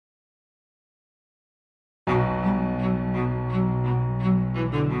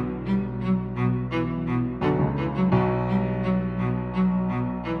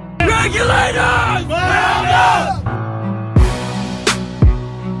Regulators! Round up!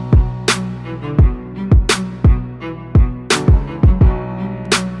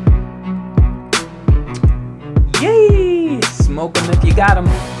 Yay! Smoke them if you got them.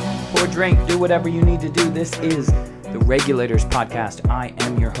 Pour a drink, do whatever you need to do. This is the Regulators Podcast. I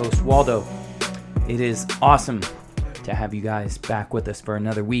am your host, Waldo. It is awesome to have you guys back with us for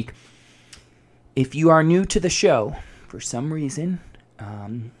another week. If you are new to the show, for some reason,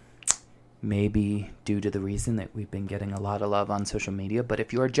 maybe due to the reason that we've been getting a lot of love on social media, but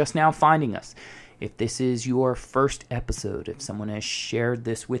if you are just now finding us, if this is your first episode, if someone has shared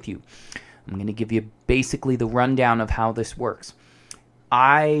this with you, I'm going to give you basically the rundown of how this works.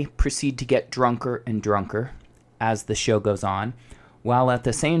 I proceed to get drunker and drunker as the show goes on, while at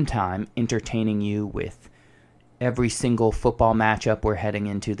the same time entertaining you with every single football matchup we're heading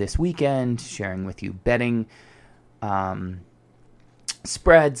into this weekend, sharing with you betting,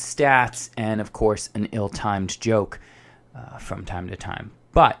 spreads, stats, and of course an ill-timed joke from time to time.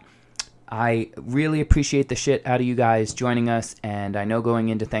 But I really appreciate the shit out of you guys joining us, and I know going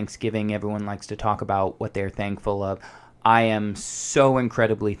into Thanksgiving, everyone likes to talk about what they're thankful of. I am so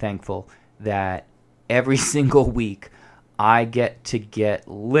incredibly thankful that every single week I get to get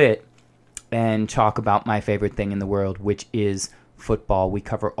lit and talk about my favorite thing in the world, which is football. We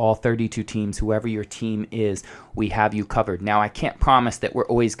cover all 32 teams. Whoever your team is, we have you covered. Now, I can't promise that we're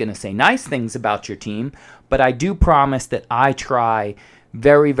always going to say nice things about your team, but I do promise that I try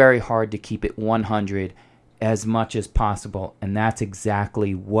very, very hard to keep it 100 as much as possible, and that's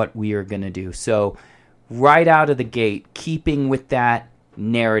exactly what we are going to do. So right out of the gate, keeping with that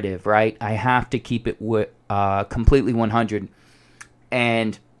narrative, right? I have to keep it completely 100.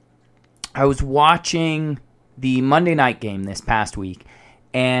 And I was watching the Monday night game this past week,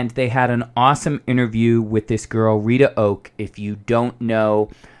 and they had an awesome interview with this girl, Rita Oak. If you don't know,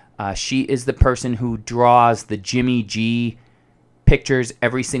 she is the person who draws the Jimmy G pictures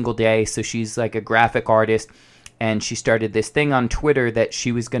every single day. So she's like a graphic artist, and she started this thing on Twitter that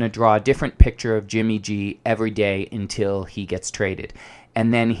she was going to draw a different picture of Jimmy G every day until he gets traded.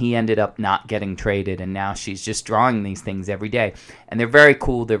 And then he ended up not getting traded, and now she's just drawing these things every day. And they're very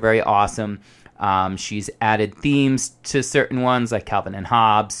cool. They're very awesome. She's added themes to certain ones like Calvin and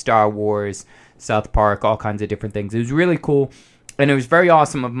Hobbes, Star Wars, South Park, all kinds of different things. It was really cool, and it was very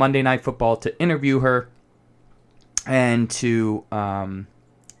awesome of Monday Night Football to interview her and to,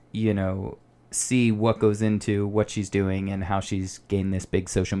 see what goes into what she's doing and how she's gained this big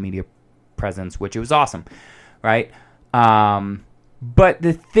social media presence, which it was awesome, right? But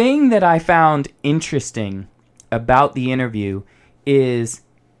the thing that I found interesting about the interview is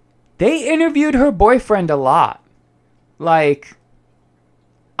they interviewed her boyfriend a lot. Like,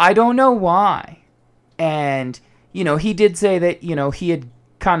 I don't know why. And, he did say that, he had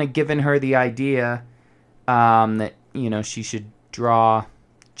kind of given her the idea that, she should draw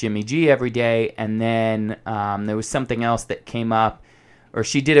Jimmy G every day. And then there was something else that came up, or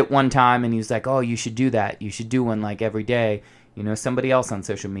she did it one time and he was like, oh, you should do that. You should do one like every day. Somebody else on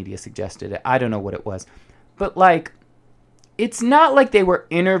social media suggested it. I don't know what it was. But like, it's not like they were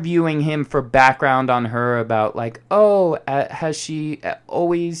interviewing him for background on her about like, oh, has she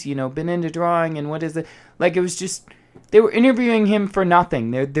always, been into drawing and what is it? Like, it was just, they were interviewing him for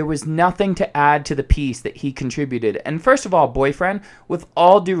nothing. There was nothing to add to the piece that he contributed. And first of all, boyfriend, with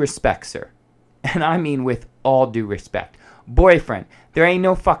all due respect, sir, and I mean with all due respect, boyfriend, there ain't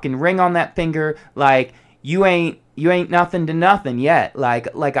no fucking ring on that finger. Like, you ain't nothing to nothing yet. Like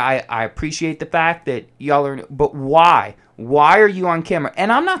I appreciate the fact that y'all are, but why? Why are you on camera?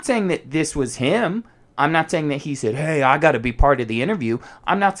 And I'm not saying that this was him. I'm not saying that he said, hey, I got to be part of the interview.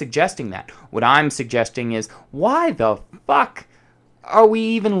 I'm not suggesting that. What I'm suggesting is, why the fuck are we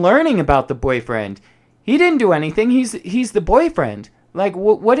even learning about the boyfriend? He didn't do anything. He's the boyfriend. Like,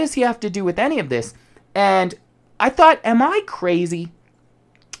 what does he have to do with any of this? And I thought, am I crazy?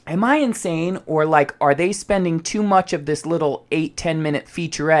 Am I insane? Or like, are they spending too much of this little 8-10 minute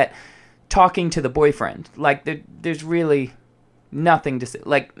featurette talking to the boyfriend? Like, there's really nothing to say.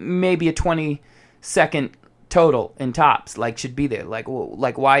 Like, maybe a 20-second total in tops, like, should be there. Like,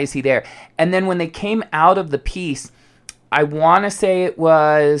 why is he there? And then when they came out of the piece, I want to say it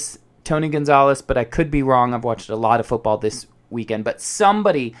was Tony Gonzalez, but I could be wrong. I've watched a lot of football this weekend. But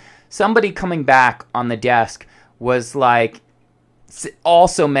somebody coming back on the desk was like,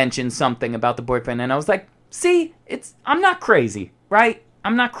 also mentioned something about the boyfriend, and I was like, see, I'm not crazy, right?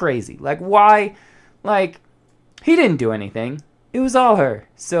 I'm not crazy. Like, why? Like, he didn't do anything. It was all her.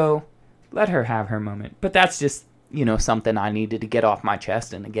 So let her have her moment. But that's just, something I needed to get off my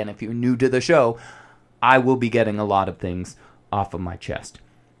chest. And again, if you're new to the show, I will be getting a lot of things off of my chest.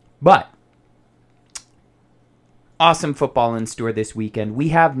 But awesome football in store this weekend. We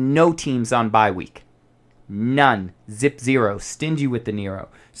have no teams on bye week. None. Zip zero. Stingy with the Nero.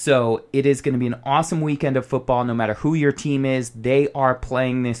 So it is going to be an awesome weekend of football. No matter who your team is, they are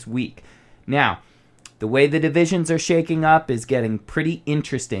playing this week. Now, the way the divisions are shaking up is getting pretty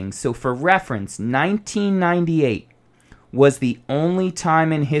interesting. So for reference, 1998 was the only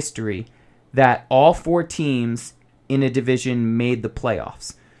time in history that all 4 teams in a division made the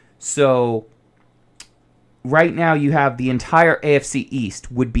playoffs. So right now you have the entire AFC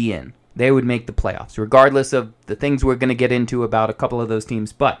East would be in. They would make the playoffs, regardless of the things we're going to get into about a couple of those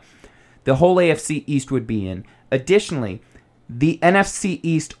teams. But the whole AFC East would be in. Additionally, the NFC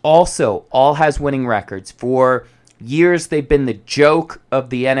East also all has winning records. For years, they've been the joke of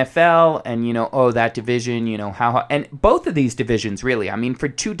the NFL, and, that division, and both of these divisions, really. I mean, for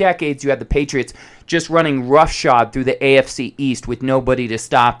 2 decades, you had the Patriots just running roughshod through the AFC East with nobody to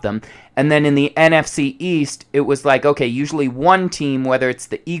stop them. And then in the NFC East, it was like, okay, usually one team, whether it's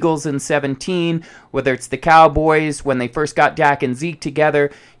the Eagles in 17, whether it's the Cowboys when they first got Dak and Zeke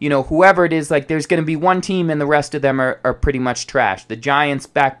together, whoever it is, like there's going to be one team and the rest of them are pretty much trash. The Giants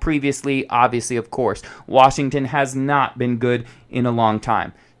back previously, obviously, of course. Washington has not been good in a long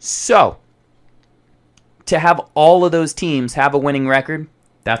time. So, to have all of those teams have a winning record,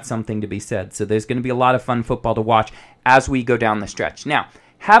 that's something to be said. So there's going to be a lot of fun football to watch as we go down the stretch. Now,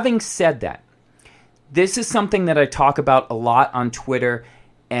 having said that, this is something that I talk about a lot on Twitter,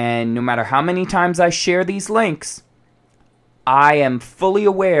 and no matter how many times I share these links, I am fully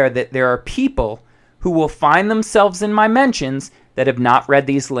aware that there are people who will find themselves in my mentions that have not read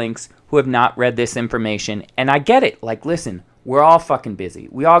these links, who have not read this information, and I get it. Like, listen, we're all fucking busy.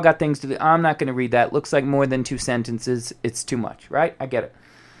 We all got things to do. I'm not going to read that. Looks like more than 2 sentences. It's too much, right? I get it.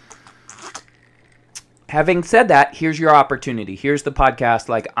 Having said that, here's your opportunity. Here's the podcast.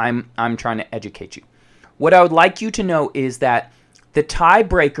 Like, I'm trying to educate you. What I would like you to know is that the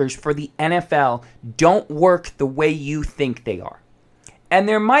tiebreakers for the NFL don't work the way you think they are. And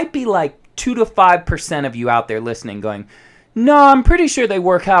there might be like 2 to 5% of you out there listening going, no, I'm pretty sure they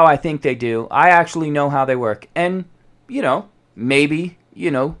work how I think they do. I actually know how they work. And, maybe,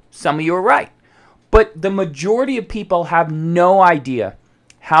 some of you are right. But the majority of people have no idea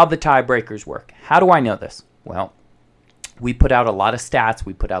how the tiebreakers work. How do I know this? Well, we put out a lot of stats.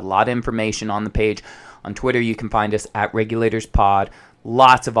 We put out a lot of information on the page. On Twitter, you can find us at RegulatorsPod.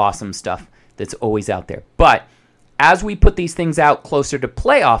 Lots of awesome stuff that's always out there. But as we put these things out closer to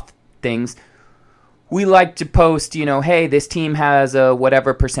playoff things, we like to post, hey, this team has a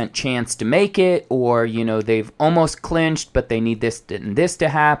whatever % chance to make it, or, they've almost clinched, but they need this and this to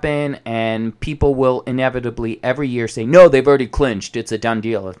happen, and people will inevitably every year say, no, they've already clinched, it's a done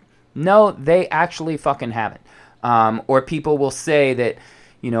deal. No, they actually fucking haven't. Or people will say that,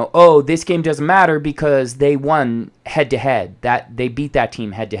 oh, this game doesn't matter because they won head-to-head, that they beat that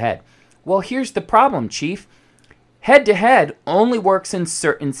team head-to-head. Well, here's the problem, Chief. Head-to-head only works in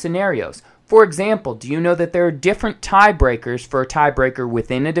certain scenarios. For example, do you know that there are different tiebreakers for a tiebreaker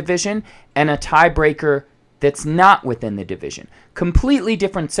within a division and a tiebreaker that's not within the division? Completely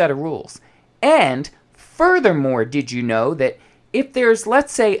different set of rules. And furthermore, did you know that if there's,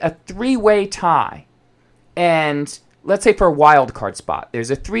 let's say, a 3-way tie, and let's say for a wild card spot,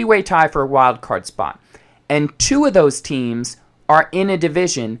 there's a 3-way tie for a wild card spot, and 2 of those teams are in a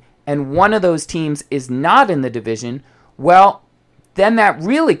division, and 1 of those teams is not in the division, well, then that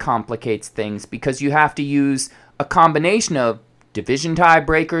really complicates things because you have to use a combination of division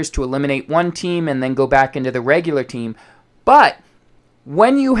tiebreakers to eliminate one team and then go back into the regular team. But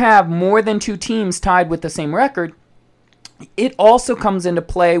when you have more than 2 teams tied with the same record, it also comes into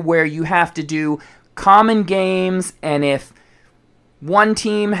play where you have to do common games, and if one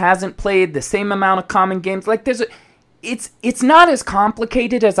team hasn't played the same amount of common games, like it's not as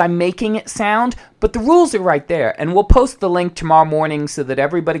complicated as I'm making it sound, but the rules are right there. And we'll post the link tomorrow morning so that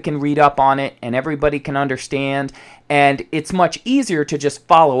everybody can read up on it and everybody can understand. And it's much easier to just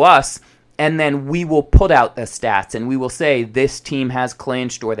follow us, and then we will put out the stats and we will say this team has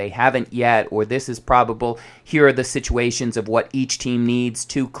clinched or they haven't yet, or this is probable. Here are the situations of what each team needs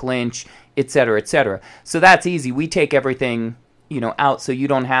to clinch, etc., etc. So that's easy. We take everything, out so you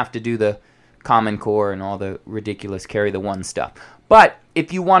don't have to do the Common Core and all the ridiculous carry the one stuff. But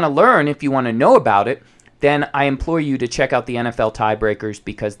if you want to learn, if you want to know about it, then I implore you to check out the NFL tiebreakers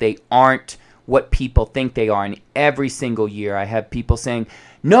because they aren't what people think they are. And every single year I have people saying,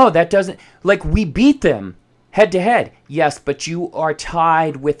 no, that doesn't, like we beat them head to head. Yes, but you are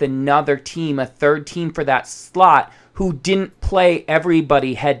tied with another team, a third team for that slot who didn't play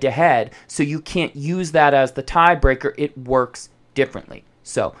everybody head to head. So you can't use that as the tiebreaker. It works differently.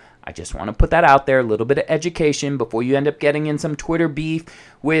 So I just want to put that out there, a little bit of education before you end up getting in some Twitter beef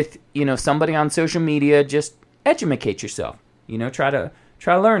with, somebody on social media. Just educate yourself. Try to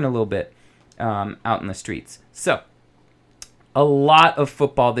learn a little bit out in the streets. So, a lot of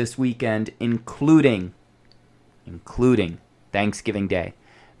football this weekend, including Thanksgiving Day.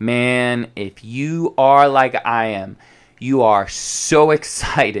 Man, if you are like I am, you are so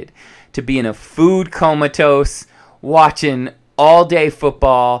excited to be in a food comatose, watching all-day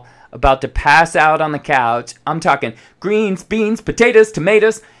football, about to pass out on the couch. I'm talking greens, beans, potatoes,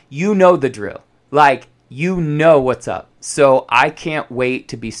 tomatoes. You know the drill. You know what's up. So I can't wait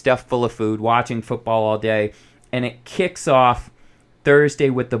to be stuffed full of food, watching football all day. And it kicks off Thursday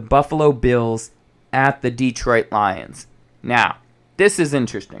with the Buffalo Bills at the Detroit Lions. Now, this is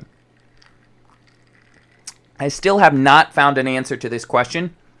interesting. I still have not found an answer to this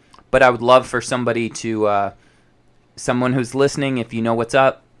question, but I would love for somebody to, someone who's listening, if you know what's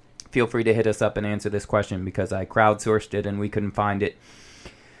up, feel free to hit us up and answer this question because I crowdsourced it and we couldn't find it.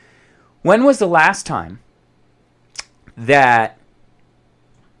 When was the last time that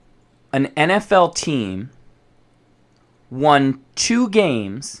an NFL team won 2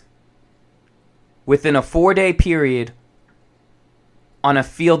 games within a 4-day period on a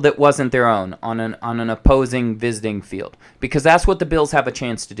field that wasn't their own, on an opposing visiting field? Because that's what the Bills have a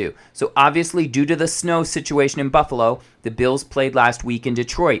chance to do. So obviously, due to the snow situation in Buffalo, the Bills played last week in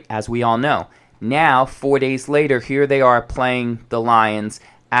Detroit, as we all know. Now, 4 days later, here they are playing the Lions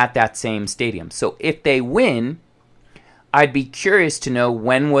at that same stadium. So if they win, I'd be curious to know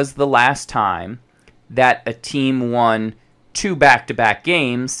when was the last time that a team won 2 back-to-back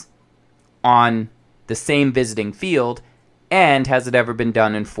games on the same visiting field, and has it ever been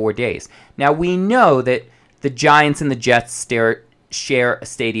done in 4 days? Now, we know that the Giants and the Jets share a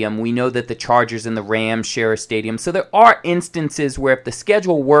stadium. We know that the Chargers and the Rams share a stadium. So there are instances where if the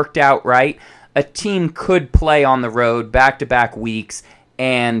schedule worked out right, a team could play on the road back-to-back weeks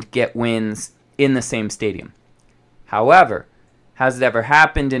and get wins in the same stadium. However, has it ever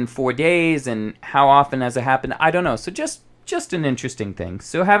happened in 4 days, and how often has it happened? I don't know. So just an interesting thing.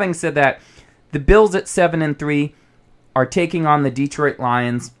 So having said that, the Bills at 7-3 are taking on the Detroit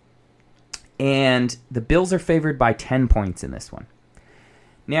Lions, and the Bills are favored by 10 points in this one.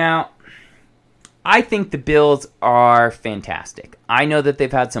 Now, I think the Bills are fantastic. I know that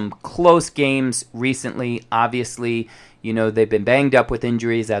they've had some close games recently. Obviously, they've been banged up with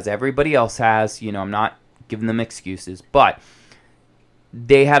injuries, as everybody else has. I'm not giving them excuses, but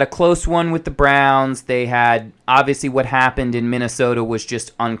they had a close one with the Browns. They had, obviously, what happened in Minnesota was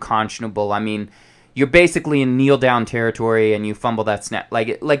just unconscionable. I mean, you're basically in kneel-down territory and you fumble that snap.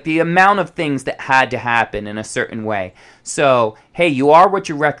 Like the amount of things that had to happen in a certain way. So, hey, you are what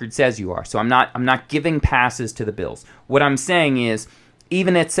your record says you are. So I'm not giving passes to the Bills. What I'm saying is,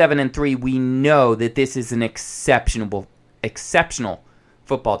 even at 7-3, we know that this is an exceptional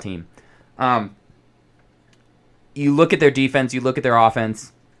football team. You look at their defense, you look at their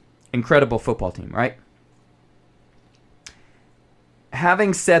offense, incredible football team, right?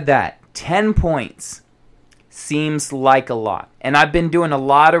 Having said that, 10 points seems like a lot. And I've been doing a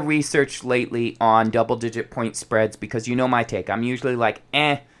lot of research lately on double-digit point spreads because you know my take. I'm usually like,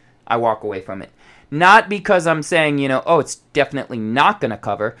 I walk away from it. Not because I'm saying, it's definitely not going to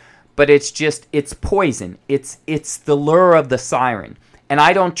cover, but it's poison. It's the lure of the siren. And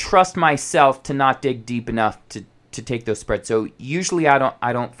I don't trust myself to not dig deep enough to take those spreads. So usually I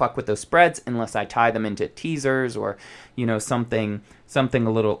don't fuck with those spreads unless I tie them into teasers or, something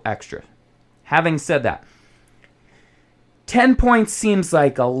a little extra. Having said that, 10 points seems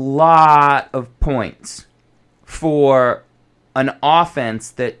like a lot of points for an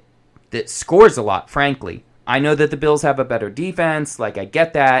offense that scores a lot, frankly. I know that the Bills have a better defense, I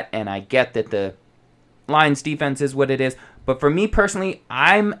get that, and I get that the Lions defense is what it is. But for me personally,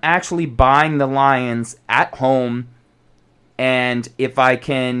 I'm actually buying the Lions at home, and if I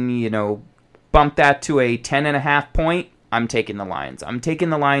can, bump that to a 10.5 point, I'm taking the Lions. I'm taking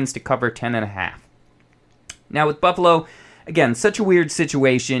the Lions to cover 10.5. Now with Buffalo, again, such a weird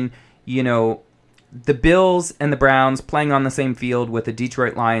situation. The Bills and the Browns playing on the same field with the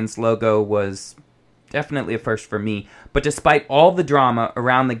Detroit Lions logo was definitely a first for me. But despite all the drama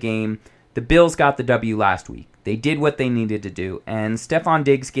around the game, the Bills got the W last week. They did what they needed to do, and Stefon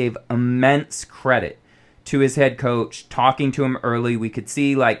Diggs gave immense credit to his head coach, talking to him early. We could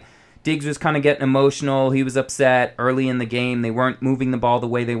see, Diggs was kind of getting emotional. He was upset early in the game. They weren't moving the ball the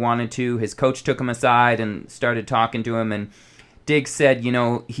way they wanted to. His coach took him aside and started talking to him, and Diggs said,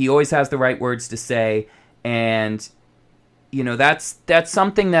 he always has the right words to say, and, that's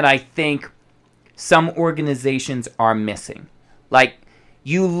something that I think some organizations are missing.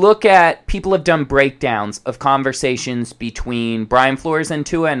 you look at, people have done breakdowns of conversations between Brian Flores and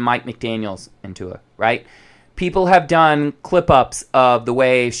Tua and Mike McDaniels and Tua, right? People have done clip-ups of the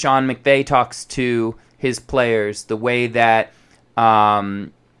way Sean McVay talks to his players, the way that,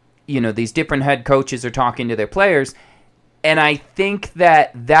 these different head coaches are talking to their players. And I think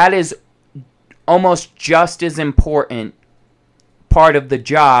that is almost just as important part of the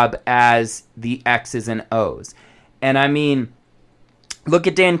job as the X's and O's. And I mean, look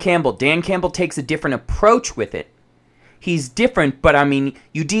at Dan Campbell. Dan Campbell takes a different approach with it. He's different, but I mean,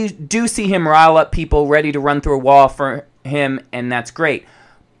 you do see him rile up people ready to run through a wall for him, and that's great.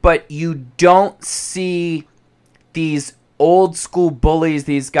 But you don't see these old school bullies,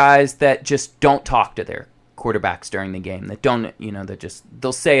 these guys that just don't talk to their quarterbacks during the game, that don't,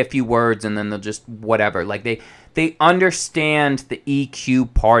 they'll say a few words and then they'll just whatever. Like they understand the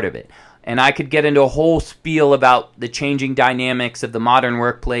EQ part of it. And I could get into a whole spiel about the changing dynamics of the modern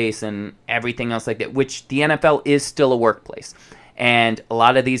workplace and everything else like that, which the NFL is still a workplace. And a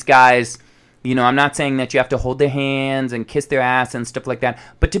lot of these guys, I'm not saying that you have to hold their hands and kiss their ass and stuff like that,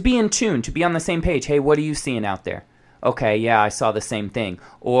 but to be in tune, to be on the same page. Hey, what are you seeing out there? Okay, yeah, I saw the same thing.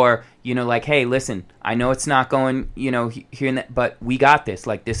 Or, hey, listen, I know it's not going, here and that, but we got this.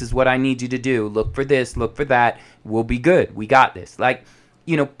 Like, this is what I need you to do. Look for this, look for that. We'll be good. We got this. Like,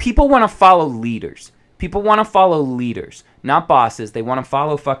 people want to follow leaders. People want to follow leaders, not bosses. They want to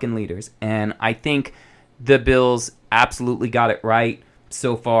follow fucking leaders. And I think the Bills absolutely got it right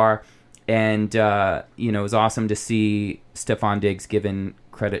so far. And, it was awesome to see Stephon Diggs giving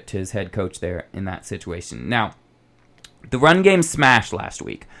credit to his head coach there in that situation. Now, the run game smashed last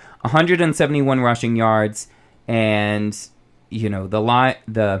week. 171 rushing yards. And,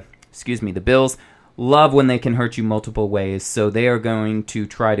 the Bills love when they can hurt you multiple ways, so they are going to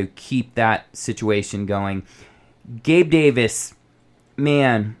try to keep that situation going. Gabe Davis,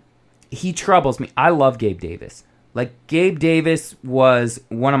 man, he troubles me. I love Gabe Davis. Like, Gabe Davis was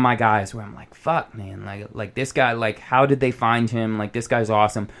one of my guys where I'm like, fuck, man, like this guy, like, how did they find him? Like, this guy's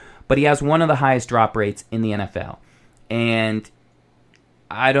awesome. But he has one of the highest drop rates in the NFL. And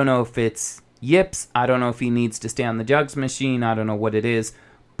I don't know if it's yips. I don't know if he needs to stay on the jugs machine. I don't know what it is.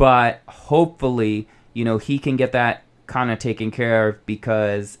 But hopefully, he can get that kind of taken care of,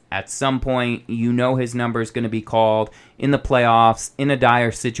 because at some point, his number is going to be called in the playoffs in a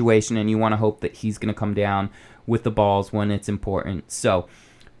dire situation, and you want to hope that he's going to come down with the balls when it's important. So,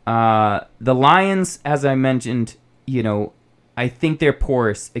 the Lions, as I mentioned, I think they're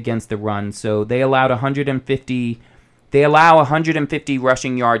porous against the run. So they allow 150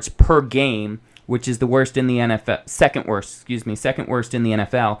 rushing yards per game, which is the worst in the NFL, second worst in the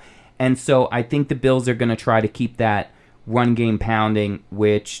NFL. And so I think the Bills are going to try to keep that run game pounding,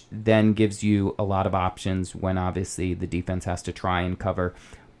 which then gives you a lot of options when obviously the defense has to try and cover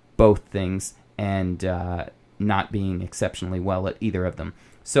both things and not being exceptionally well at either of them.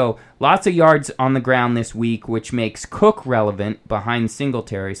 So lots of yards on the ground this week, which makes Cook relevant behind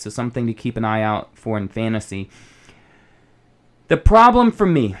Singletary, so something to keep an eye out for in fantasy. The problem for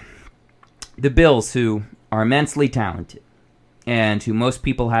me, the Bills, who are immensely talented and who most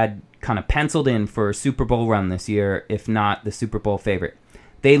people had kind of penciled in for a Super Bowl run this year, if not the Super Bowl favorite,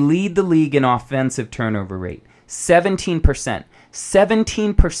 they lead the league in offensive turnover rate, 17%.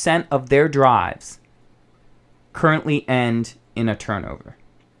 17% of their drives currently end in a turnover.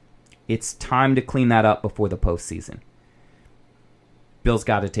 It's time to clean that up before the postseason. Bills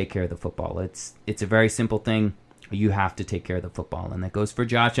got to take care of the football. It's a very simple thing. You have to take care of the football, and that goes for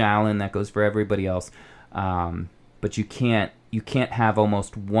Josh Allen. That goes for everybody else. But you can't have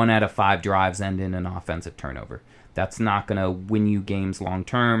almost 1 out of 5 drives end in an offensive turnover. That's not going to win you games long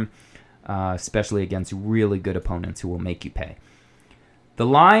term, especially against really good opponents who will make you pay. The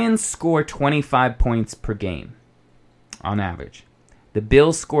Lions score 25 points per game on average. The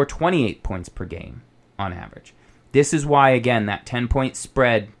Bills score 28 points per game on average. This is why, again, that 10-point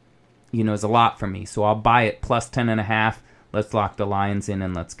spread, is a lot for me. So I'll buy it plus 10.5. Let's lock the Lions in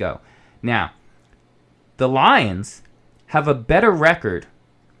and let's go. Now, the Lions have a better record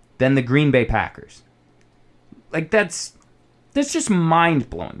than the Green Bay Packers. Like, that's just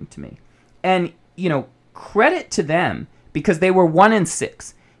mind-blowing to me. And, credit to them, because they were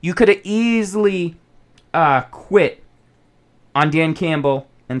 1-6. You could have easily quit on Dan Campbell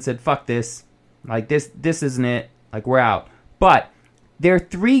and said, fuck this. Like, this isn't it. Like, we're out. But their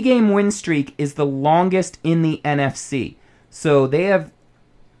 3-game win streak is the longest in the NFC. So they have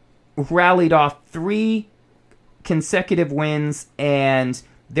rallied off 3 consecutive wins, and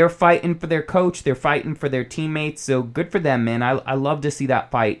they're fighting for their coach. They're fighting for their teammates. So good for them, man. I love to see that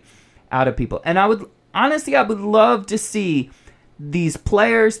fight out of people. And I would love to see these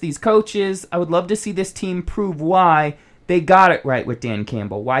players, these coaches, I would love to see this team prove why they got it right with Dan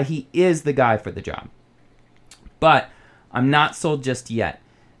Campbell, why he is the guy for the job. But I'm not sold just yet.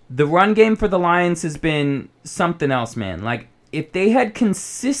 The run game for the Lions has been something else, man. Like, if they had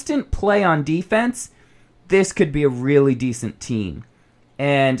consistent play on defense, this could be a really decent team.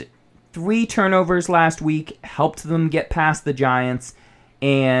 And 3 turnovers last week helped them get past the Giants.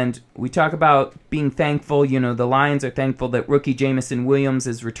 And we talk about being thankful. You know, the Lions are thankful that rookie Jameson Williams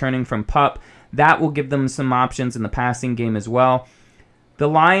is returning from PUP. That will give them some options in the passing game as well. The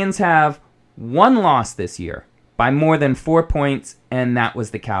Lions have 1 loss this year by more than 4 points, and that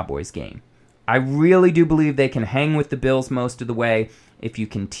was the Cowboys game. I really do believe they can hang with the Bills most of the way. If you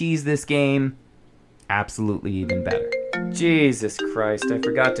can tease this game, absolutely even better. Jesus Christ, I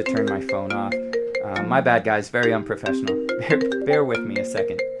forgot to turn my phone off. My bad, guys. Very unprofessional. Bear with me a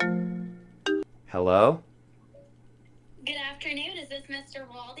second. Hello? Good afternoon. Is this Mr.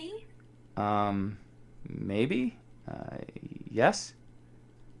 Waldy? Maybe? Yes?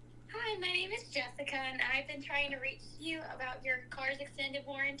 Hi, my name is Jessica, and I've been trying to reach you about your car's extended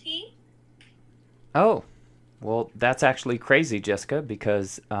warranty. Oh, well, that's actually crazy, Jessica,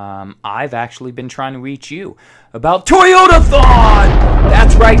 because I've actually been trying to reach you about Toyotathon!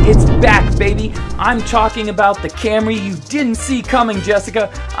 That's right, it's back, baby. I'm talking about the Camry you didn't see coming,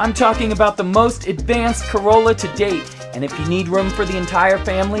 Jessica. I'm talking about the most advanced Corolla to date. And if you need room for the entire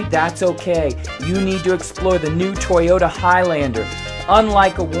family, that's okay. You need to explore the new Toyota Highlander.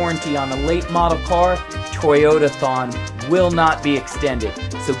 Unlike a warranty on a late model car, Toyotathon will not be extended.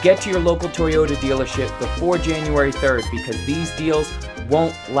 So get to your local Toyota dealership before January 3rd because these deals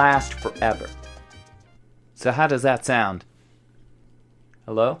won't last forever. So how does that sound?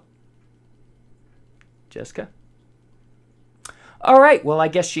 Hello? Jessica? All right, well, I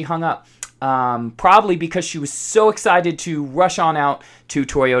guess she hung up. Probably because she was so excited to rush on out to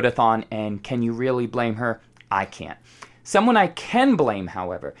Toyotathon, and can you really blame her? I can't. Someone I can blame,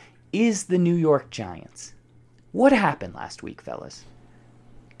 however, is the New York Giants. What happened last week, fellas?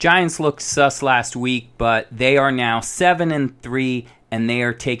 Giants looked sus last week, but they are now 7-3, and they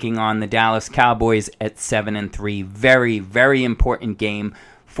are taking on the Dallas Cowboys at 7-3. Very, very important game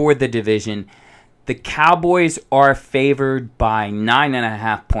for the division. The Cowboys are favored by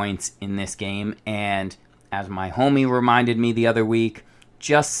 9.5 points in this game, and as my homie reminded me the other week,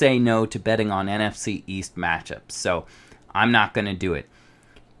 just say no to betting on NFC East matchups. So I'm not going to do it.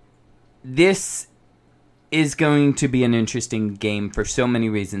 This is going to be an interesting game for so many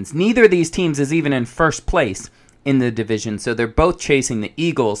reasons. Neither of these teams is even in first place in the division, so they're both chasing the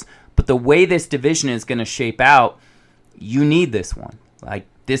Eagles, but the way this division is going to shape out, you need this one. Like,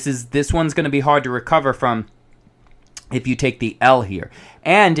 this one's going to be hard to recover from if you take the L here.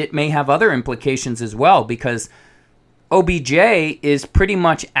 And it may have other implications as well, because OBJ is pretty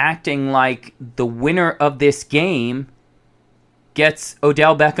much acting like the winner of this game gets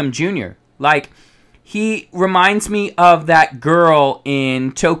Odell Beckham Jr. Like, he reminds me of that girl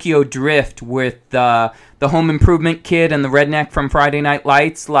in Tokyo Drift with the home improvement kid and the redneck from Friday Night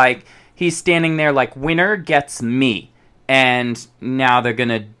Lights. Like, he's standing there like, winner gets me. And now they're going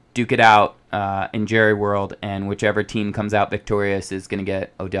to duke it out in Jerry World, and whichever team comes out victorious is going to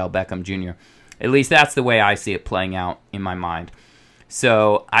get Odell Beckham Jr. At least that's the way I see it playing out in my mind.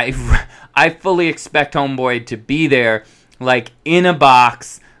 So I fully expect Homeboy to be there, like, in a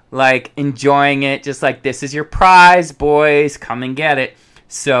box, like, enjoying it, just like, this is your prize, boys, come and get it.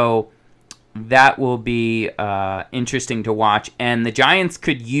 So that will be interesting to watch. And the Giants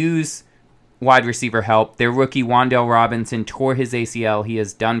could use wide receiver help. Their rookie Wan'Dale Robinson tore his ACL. He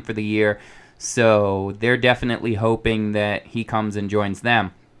is done for the year. So they're definitely hoping that he comes and joins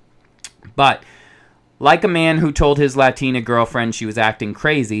them. But like a man who told his Latina girlfriend she was acting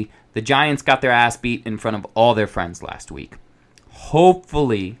crazy, the Giants got their ass beat in front of all their friends last week.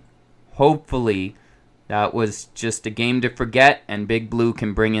 Hopefully, that was just a game to forget, and Big Blue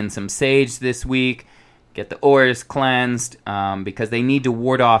can bring in some sage this week, get the auras cleansed, because they need to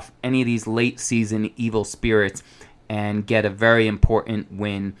ward off any of these late season evil spirits and get a very important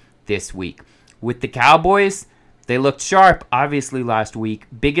win this week. With the Cowboys, they looked sharp, obviously, last week.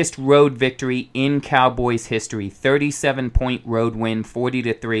 Biggest road victory in Cowboys history. 37-point road win,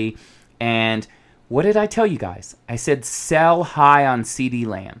 40-3. And what did I tell you guys? I said sell high on CeeDee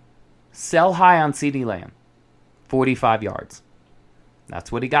Lamb. Sell high on CeeDee Lamb. 45 yards.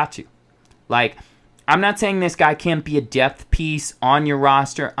 That's what he got you. Like, I'm not saying this guy can't be a depth piece on your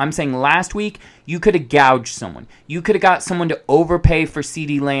roster. I'm saying last week, you could have gouged someone. You could have got someone to overpay for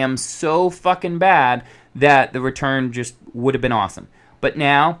CeeDee Lamb so fucking bad that the return just would have been awesome. But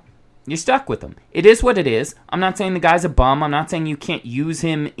now, You're stuck with him. It is what it is. I'm not saying the guy's a bum. I'm not saying you can't use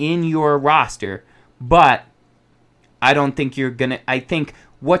him in your roster. But I don't think you're going to... I think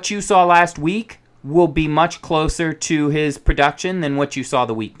what you saw last week will be much closer to his production than what you saw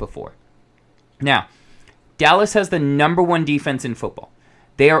the week before. Now, Dallas has the number one defense in football.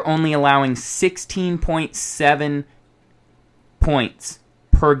 They are only allowing 16.7 points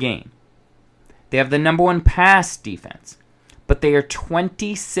per game. They have the number one pass defense, but they are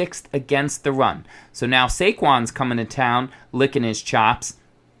 26th against the run. So now Saquon's coming to town, licking his chops.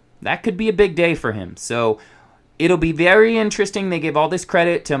 That could be a big day for him. So it'll be very interesting. They gave all this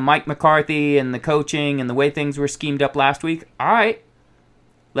credit to Mike McCarthy and the coaching and the way things were schemed up last week. All right,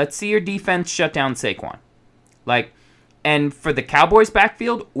 let's see your defense shut down Saquon. And for the Cowboys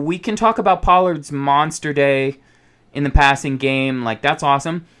backfield, we can talk about Pollard's monster day in the passing game. That's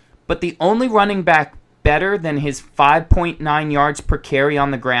awesome. But the only running back better than his 5.9 yards per carry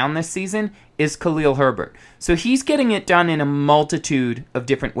on the ground this season is Khalil Herbert. So he's getting it done in a multitude of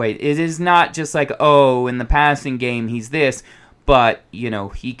different ways. It is not just in the passing game he's this, but,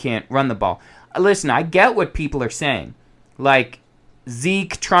 he can't run the ball. Listen, I get what people are saying.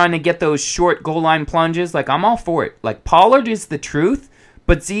 Zeke trying to get those short goal line plunges, I'm all for it. Pollard is the truth,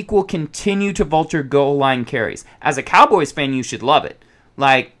 but Zeke will continue to vulture goal line carries. As a Cowboys fan, you should love it.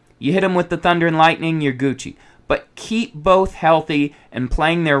 You hit him with the thunder and lightning, you're Gucci. But keep both healthy and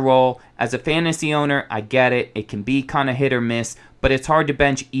playing their role. As a fantasy owner, I get it. It can be kind of hit or miss, but it's hard to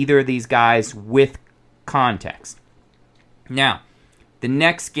bench either of these guys with context. Now, the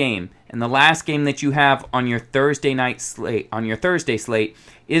next game and the last game that you have on your Thursday slate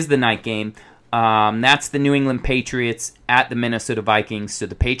is the night game. That's the New England Patriots at the Minnesota Vikings. So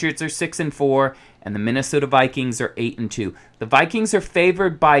the Patriots are 6-4, and the Minnesota Vikings are 8-2. The Vikings are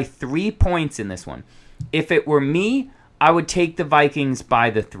favored by 3 points in this one. If it were me, I would take the Vikings by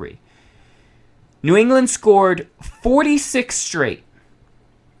the 3. New England scored 46 straight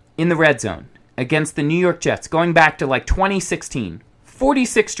in the red zone against the New York Jets, going back to 2016.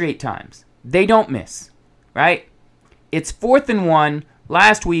 46 straight times. They don't miss, right? It's 4th and 1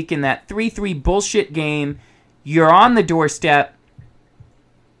 last week in that 3-3 bullshit game. You're on the doorstep.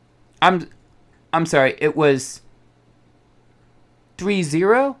 I'm sorry, it was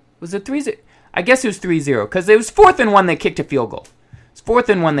 3-0? Was it 3-0? I guess it was 3-0 because it was 4th and 1 they kicked a field goal. It's 4th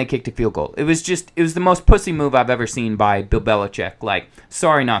and 1 they kicked a field goal. It was the most pussy move I've ever seen by Bill Belichick.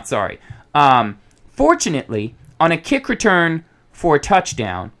 Sorry, not sorry. Fortunately, on a kick return for a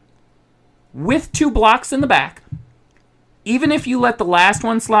touchdown, with 2 blocks in the back, even if you let the last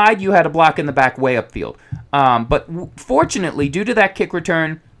one slide, you had a block in the back way upfield. But fortunately, due to that kick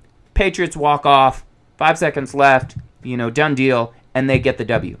return, Patriots walk off, 5 seconds left, done deal, and they get the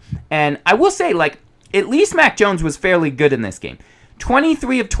W. And I will say, at least Mac Jones was fairly good in this game.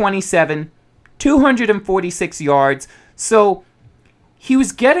 23 of 27, 246 yards. So he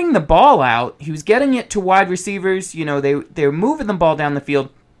was getting the ball out. He was getting it to wide receivers. They were moving the ball down the field,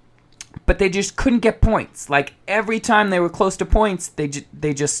 but they just couldn't get points. Every time they were close to points,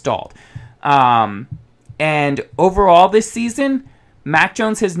 they just stalled. And overall this season, Mac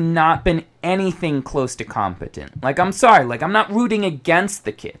Jones has not been anything close to competent. I'm sorry. I'm not rooting against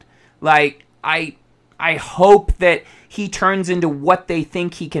the kid. I hope that he turns into what they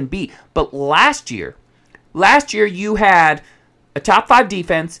think he can be. But last year you had a top 5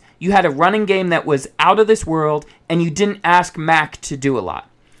 defense, you had a running game that was out of this world, and you didn't ask Mac to do a lot.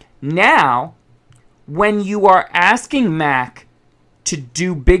 Now, when you are asking Mac to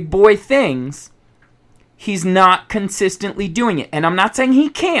do big boy things, he's not consistently doing it. And I'm not saying he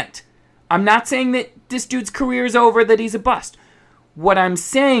can't. I'm not saying that this dude's career is over, that he's a bust. What I'm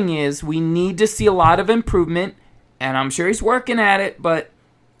saying is we need to see a lot of improvement, and I'm sure he's working at it, but,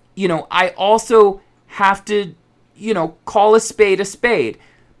 I also have to, call a spade.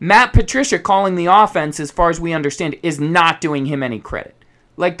 Matt Patricia calling the offense, as far as we understand, is not doing him any credit.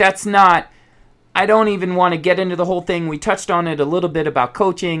 That's not... I don't even want to get into the whole thing. We touched on it a little bit about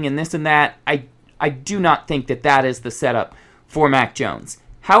coaching and this and that. I do not think that is the setup for Mac Jones.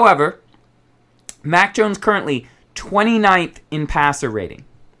 However, Mac Jones currently 29th in passer rating.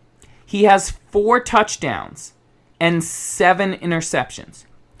 He has 4 touchdowns and 7 interceptions.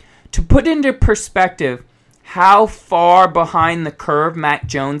 To put into perspective how far behind the curve Mac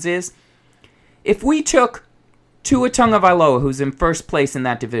Jones is, if we took Tua Tagovailoa, who's in first place in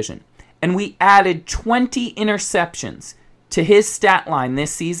that division, and we added 20 interceptions to his stat line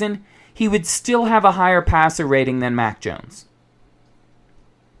this season, he would still have a higher passer rating than Mac Jones.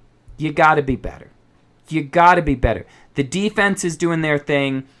 You got to be better. The defense is doing their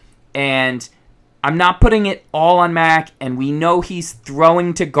thing, and I'm not putting it all on Mac, and we know he's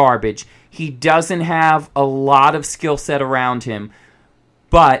throwing to garbage. He doesn't have a lot of skill set around him,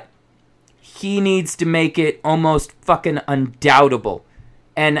 but he needs to make it almost fucking undoubtable.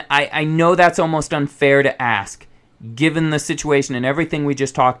 And I know that's almost unfair to ask, given the situation and everything we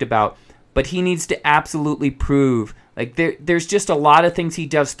just talked about, but he needs to absolutely prove. Like, there's just a lot of things he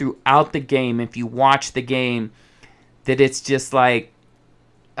does throughout the game, if you watch the game, that it's just like,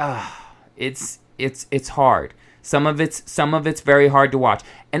 it's hard. Some of it's very hard to watch.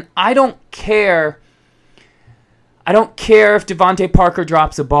 And I don't care if Devontae Parker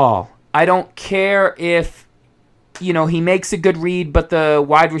drops a ball. I don't care if, he makes a good read, but the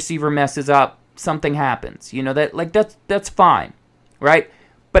wide receiver messes up. Something happens. That's fine, right?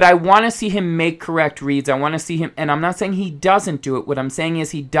 But I want to see him make correct reads. I want to see him, and I'm not saying he doesn't do it. What I'm saying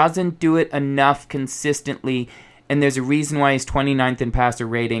is he doesn't do it enough consistently, and there's a reason why he's 29th in passer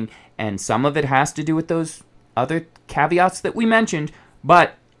rating, and some of it has to do with those other caveats that we mentioned.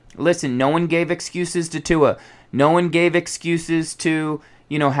 But listen, no one gave excuses to Tua. No one gave excuses to,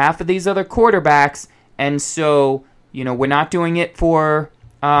 half of these other quarterbacks, and so, we're not doing it for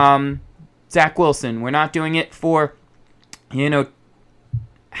Zach Wilson. We're not doing it for,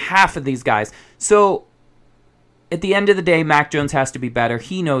 half of these guys. So at the end of the day, Mac Jones has to be better.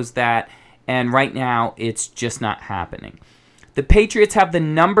 He knows that, and right now it's just not happening. The Patriots have the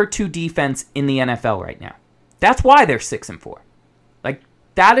number 2 defense in the NFL right now. That's why they're 6-4. Like,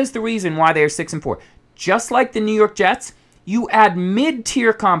 that is the reason why they're 6-4. Just like the New York Jets, you add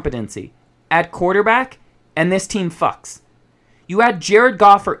mid-tier competency at quarterback, and this team fucks. You add Jared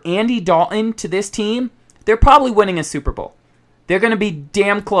Goff or Andy Dalton to this team, they're probably winning a Super Bowl. They're going to be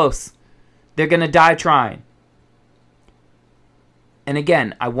damn close. They're going to die trying. And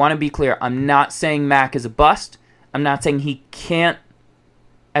again, I want to be clear. I'm not saying Mac is a bust. I'm not saying he can't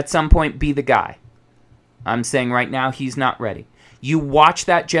at some point be the guy. I'm saying right now he's not ready. You watch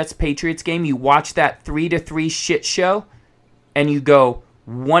that Jets-Patriots game, you watch that 3-3 shit show, and you go,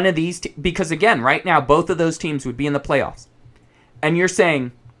 one of these... because again, right now, both of those teams would be in the playoffs. And you're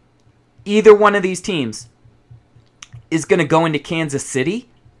saying either one of these teams is going to go into Kansas City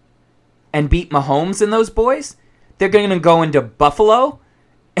and beat Mahomes and those boys? They're going to go into Buffalo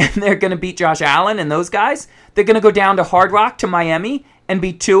and they're going to beat Josh Allen and those guys? They're going to go down to Hard Rock to Miami and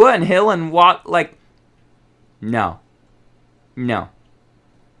beat Tua and Hill and Watt? Like, no.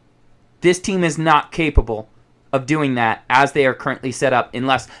 This team is not capable of doing that as they are currently set up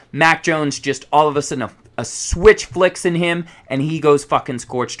unless Mac Jones just all of a sudden a switch flicks in him and he goes fucking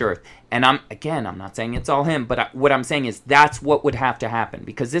scorched earth. And I'm not saying it's all him, but what I'm saying is that's what would have to happen,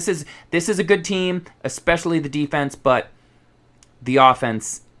 because this is a good team, especially the defense, but the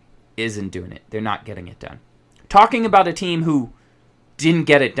offense isn't doing it. They're not getting it done. Talking about a team who didn't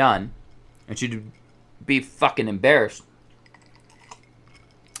get it done and should be fucking embarrassed.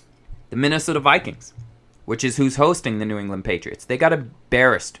 The Minnesota Vikings, which is who's hosting the New England Patriots. They got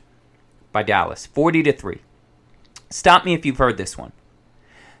embarrassed by Dallas, 40-3. Stop me if you've heard this one.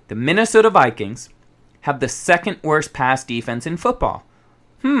 The Minnesota Vikings have the second worst pass defense in football.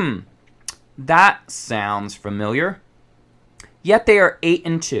 That sounds familiar. Yet they are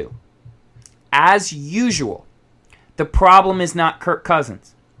 8-2. As usual, the problem is not Kirk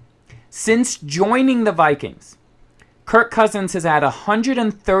Cousins. Since joining the Vikings, Kirk Cousins has had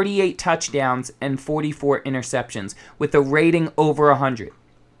 138 touchdowns and 44 interceptions with a rating over 100.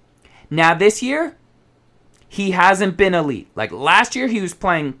 Now this year, he hasn't been elite. Like last year, he was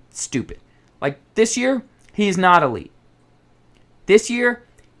playing stupid. Like this year, he's not elite. This year,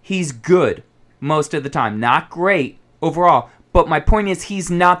 he's good most of the time. Not great overall, but my point is he's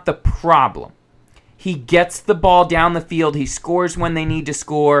not the problem. He gets the ball down the field. He scores when they need to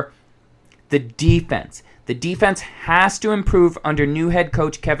score. The defense has to improve under new head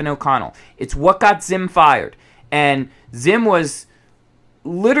coach Kevin O'Connell. It's what got Zim fired. And Zim was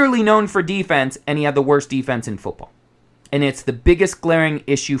literally known for defense, and he had the worst defense in football. And it's the biggest glaring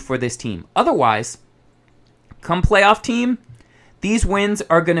issue for this team. Otherwise, come playoff team, these wins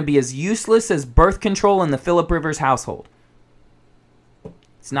are going to be as useless as birth control in the Phillip Rivers household.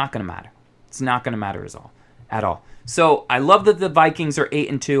 It's not going to matter. It's not going to matter at all. So I love that the Vikings are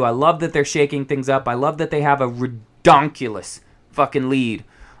 8-2. I love that they're shaking things up. I love that they have a redonkulous fucking lead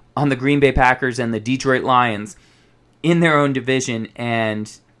on the Green Bay Packers and the Detroit Lions in their own division.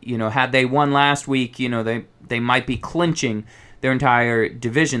 And, had they won last week, they might be clinching their entire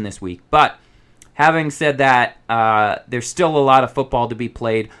division this week. But having said that, there's still a lot of football to be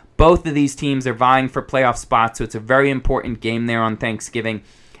played. Both of these teams are vying for playoff spots, so it's a very important game there on Thanksgiving.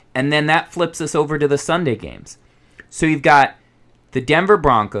 And then that flips us over to the Sunday games. So you've got the Denver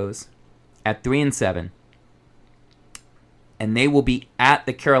Broncos at 3-7, and they will be at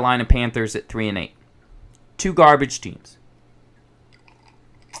the Carolina Panthers at 3-8. Two garbage teams.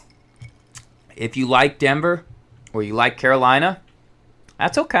 If you like Denver or you like Carolina,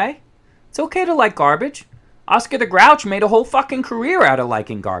 that's okay. It's okay to like garbage. Oscar the Grouch made a whole fucking career out of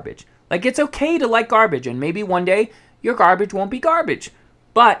liking garbage. Like, it's okay to like garbage, and maybe one day your garbage won't be garbage.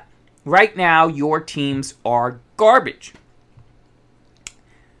 But right now, your teams are garbage.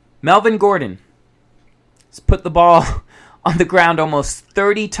 Melvin Gordon has put the ball on the ground almost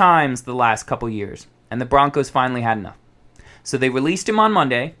 30 times the last couple years, and the Broncos finally had enough. So they released him on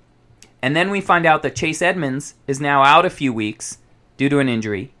Monday, and then we find out that Chase Edmonds is now out a few weeks due to an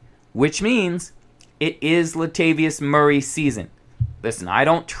injury, which means it is Latavius Murray's season. Listen, I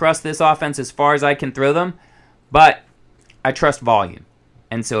don't trust this offense as far as I can throw them, but I trust volume.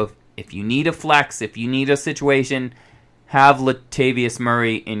 And so if you need a flex, if you need a situation, have Latavius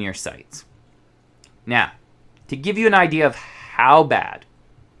Murray in your sights. Now, to give you an idea of how bad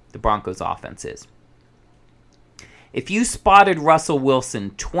the Broncos offense is, if you spotted Russell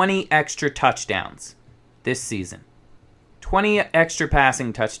Wilson 20 extra touchdowns this season, 20 extra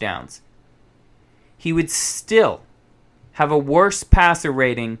passing touchdowns, he would still have a worse passer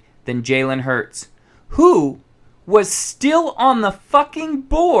rating than Jalen Hurts, who was still on the fucking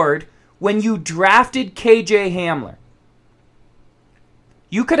board when you drafted KJ Hamler.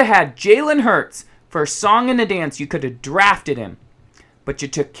 You could have had Jalen Hurts for a song and a dance. You could have drafted him. But you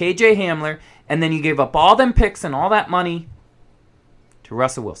took KJ Hamler, and then you gave up all them picks and all that money to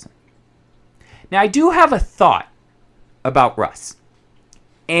Russell Wilson. Now, I do have a thought about Russ.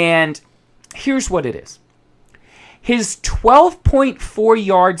 And here's what it is. His 12.4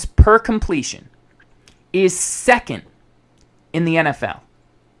 yards per completion is second in the NFL.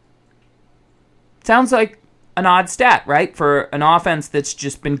 Sounds like an odd stat, right? For an offense that's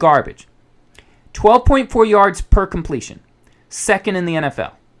just been garbage. 12.4 yards per completion. Second in the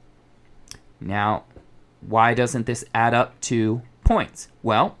NFL. Now, why doesn't this add up to points?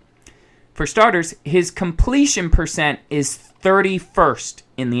 Well, for starters, his completion percent is 31st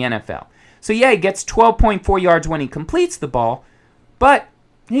in the NFL. So yeah, he gets 12.4 yards when he completes the ball, but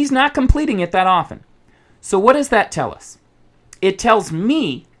he's not completing it that often. So what does that tell us? It tells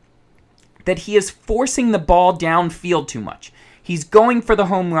me that he is forcing the ball downfield too much. He's going for the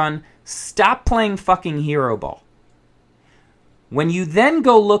home run. Stop playing fucking hero ball. When you then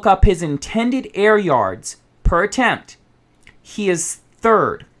go look up his intended air yards per attempt, he is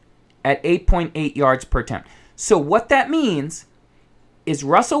third at 8.8 yards per attempt. So what that means is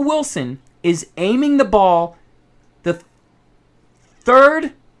Russell Wilson is aiming the ball the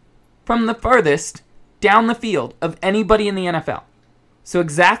third from the furthest down the field of anybody in the NFL. So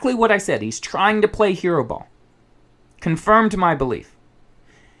exactly what I said. He's trying to play hero ball. Confirmed my belief.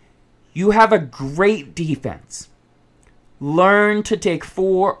 You have a great defense. Learn to take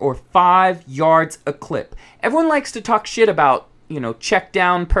 4 or 5 yards a clip. Everyone likes to talk shit about, check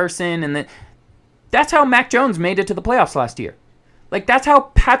down person, and that's how Mac Jones made it to the playoffs last year. Like, that's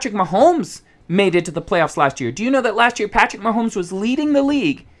how Patrick Mahomes made it to the playoffs last year. Do you know that last year Patrick Mahomes was leading the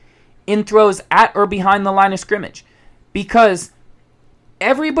league in throws at or behind the line of scrimmage? Because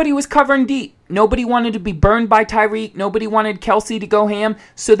everybody was covering deep. Nobody wanted to be burned by Tyreek. Nobody wanted Kelsey to go ham.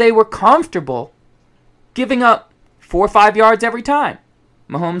 So they were comfortable giving up 4 or 5 yards every time.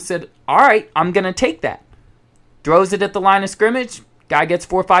 Mahomes said, all right, I'm going to take that. Throws it at the line of scrimmage. Guy gets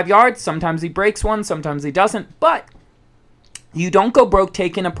 4 or 5 yards. Sometimes he breaks one. Sometimes he doesn't. But you don't go broke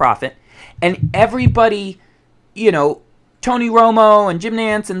taking a profit. And everybody, Tony Romo and Jim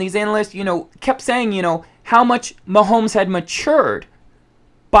Nantz and these analysts, kept saying, how much Mahomes had matured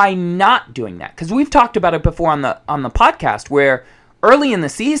by not doing that. Because we've talked about it before on the podcast, where early in the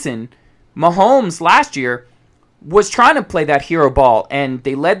season, Mahomes last year was trying to play that hero ball, and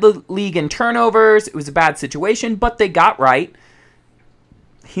they led the league in turnovers. It was a bad situation, but they got right.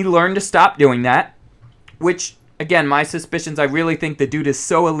 He learned to stop doing that, which, again, my suspicions, I really think the dude is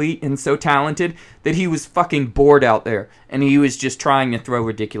so elite and so talented that he was fucking bored out there, and he was just trying to throw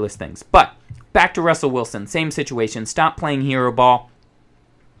ridiculous things. But back to Russell Wilson, same situation. Stop playing hero ball.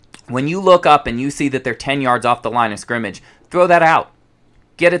 When you look up and you see that they're 10 yards off the line of scrimmage, throw that out.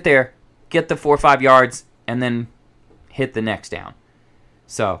 Get it there. Get the 4 or 5 yards, and then hit the next down.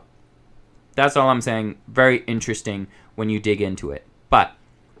 So, that's all I'm saying. Very interesting when you dig into it. But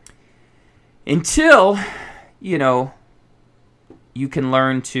until, you can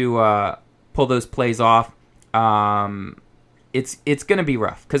learn to pull those plays off, it's going to be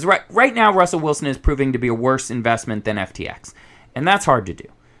rough. Because right now, Russell Wilson is proving to be a worse investment than FTX. And that's hard to do.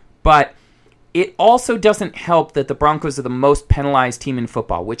 But it also doesn't help that the Broncos are the most penalized team in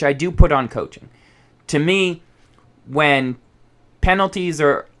football, which I do put on coaching. To me, when penalties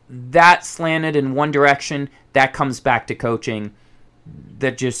are that slanted in one direction, that comes back to coaching.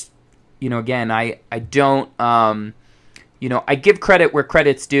 That just, again, I don't, I give credit where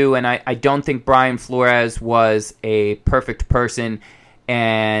credit's due, and I don't think Brian Flores was a perfect person,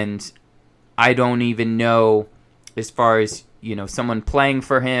 and I don't even know as far as, someone playing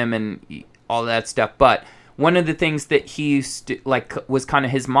for him and all that stuff. But one of the things that he used to, was kind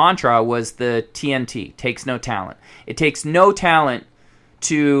of his mantra was the TNT, takes no talent. It takes no talent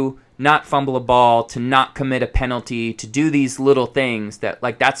to not fumble a ball, to not commit a penalty, to do these little things that,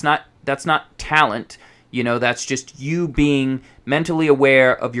 that's not talent. That's just you being mentally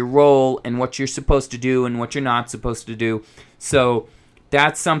aware of your role and what you're supposed to do and what you're not supposed to do. So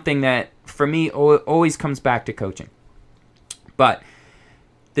that's something that, for me, always comes back to coaching. But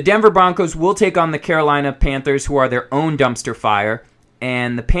the Denver Broncos will take on the Carolina Panthers, who are their own dumpster fire.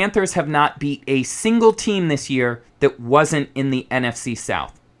 And the Panthers have not beat a single team this year that wasn't in the NFC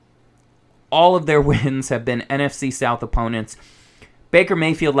South. All of their wins have been NFC South opponents. Baker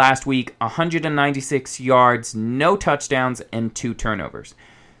Mayfield last week, 196 yards, no touchdowns, and 2 turnovers.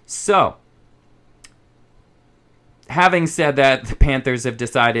 So, having said that, the Panthers have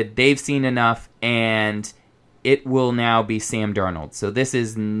decided they've seen enough, and it will now be Sam Darnold. So this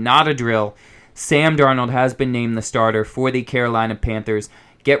is not a drill. Sam Darnold has been named the starter for the Carolina Panthers.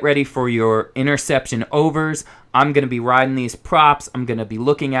 Get ready for your interception overs. I'm going to be riding these props. I'm going to be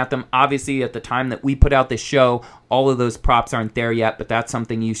looking at them. Obviously, at the time that we put out this show, all of those props aren't there yet, but that's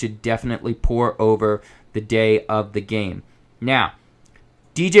something you should definitely pour over the day of the game. Now,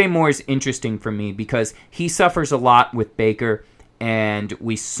 DJ Moore is interesting for me because he suffers a lot with Baker, and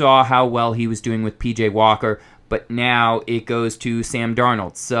we saw how well he was doing with PJ Walker, but now it goes to Sam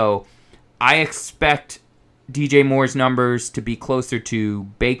Darnold. So I expect DJ Moore's numbers to be closer to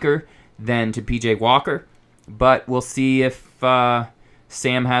Baker than to PJ Walker, but we'll see if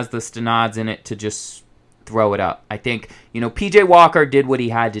Sam has the stenods in it to just throw it up. I think, PJ Walker did what he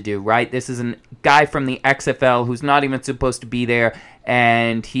had to do, right? This is a guy from the XFL who's not even supposed to be there,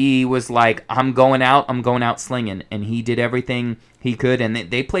 and he was like, I'm going out slinging, and he did everything he could, and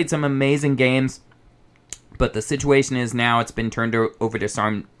they played some amazing games. But the situation is now it's been turned over to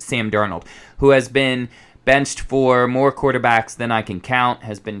Sam Darnold, who has been benched for more quarterbacks than I can count,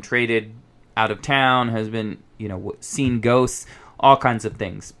 has been traded out of town, has been, seen ghosts, all kinds of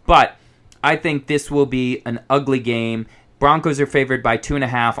things. But I think this will be an ugly game. Broncos are favored by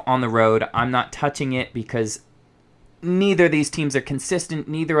 2.5 on the road. I'm not touching it because neither of these teams are consistent.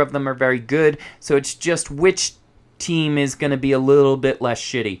 Neither of them are very good. So it's just which team is going to be a little bit less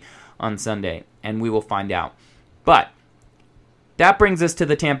shitty on Sunday, and we will find out. But that brings us to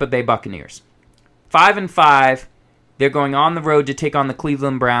the Tampa Bay Buccaneers. 5-5. They're going on the road to take on the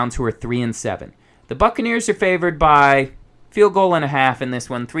Cleveland Browns, who are 3-7. The Buccaneers are favored by field goal and a half in this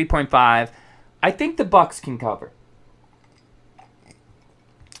one, 3.5. I think the Bucs can cover.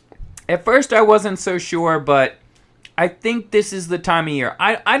 At first, I wasn't so sure, but I think this is the time of year.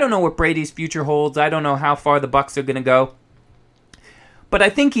 I don't know what Brady's future holds. I don't know how far the Bucs are going to go. But I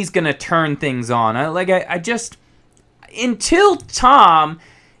think he's going to turn things on. I just, until Tom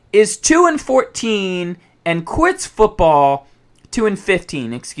is 2-14 and quits football,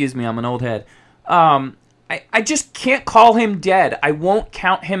 2-15. Excuse me, I'm an old head. I just can't call him dead. I won't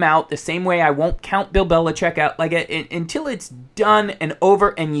count him out the same way I won't count Bill Belichick out. Until it's done and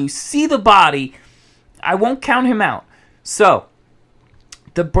over and you see the body, I won't count him out. So,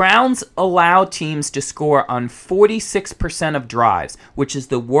 the Browns allow teams to score on 46% of drives, which is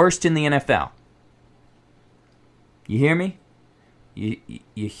the worst in the NFL. You hear me? You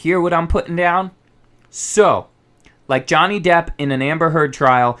hear what I'm putting down? So, like Johnny Depp in an Amber Heard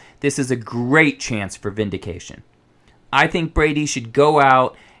trial, this is a great chance for vindication. I think Brady should go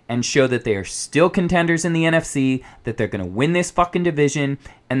out and show that they are still contenders in the NFC, that they're going to win this fucking division,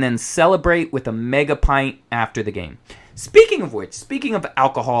 and then celebrate with a mega pint after the game. Speaking of which, speaking of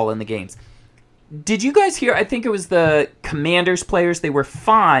alcohol in the games, did you guys hear, I think it was the Commanders players, they were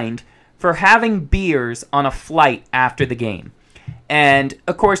fined for having beers on a flight after the game. And,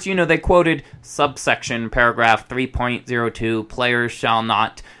 of course, they quoted subsection paragraph 3.02, players shall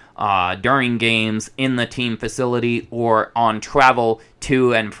not, during games in the team facility or on travel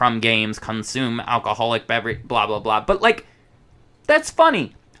to and from games, consume alcoholic beverage, blah, blah, blah. But, that's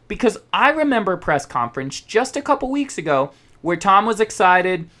funny. Because I remember a press conference just a couple weeks ago where Tom was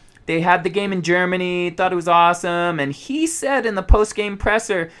excited. They had the game in Germany, thought it was awesome. And he said in the post-game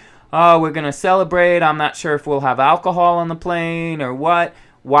presser, oh, we're going to celebrate. I'm not sure if we'll have alcohol on the plane or what.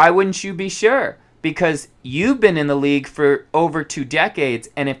 Why wouldn't you be sure? Because you've been in the league for over 2 decades,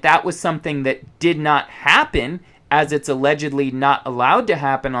 and if that was something that did not happen, as it's allegedly not allowed to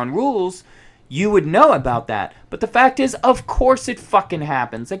happen on rules, you would know about that. But the fact is, of course it fucking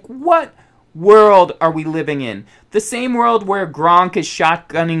happens. Like, what world are we living in? The same world where Gronk is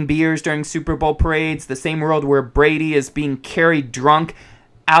shotgunning beers during Super Bowl parades, the same world where Brady is being carried drunk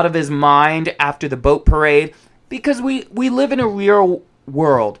out of his mind after the boat parade, because we live in a real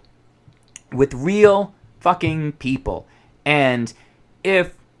world with real fucking people. And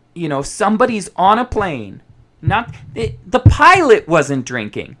if, somebody's on a plane, the pilot wasn't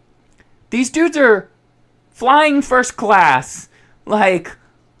drinking. These dudes are flying first class, like,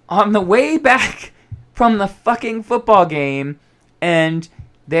 on the way back from the fucking football game, and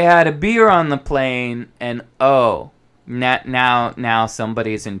they had a beer on the plane, and now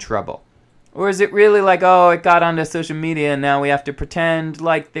somebody's in trouble. Or is it really like, it got onto social media and now we have to pretend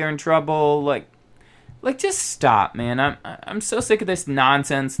like they're in trouble? Like just stop, man. I'm so sick of this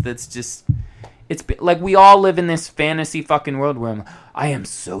nonsense that's just, it's like we all live in this fantasy fucking world where I am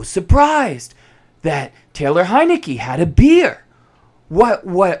so surprised that Taylor Heineke had a beer.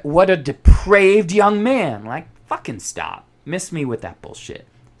 What a depraved young man. Like, fucking stop. Miss me with that bullshit.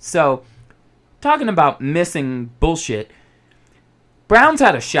 So, talking about missing bullshit, Browns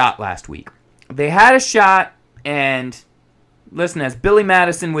had a shot last week. They had a shot, and listen, as Billy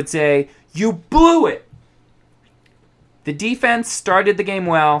Madison would say, you blew it. The defense started the game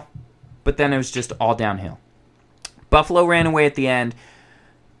well, but then it was just all downhill. Buffalo ran away at the end.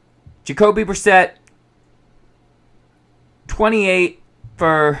 Jacoby Brissett, 28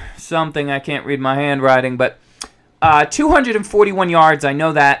 for something, I can't read my handwriting, but 241 yards, I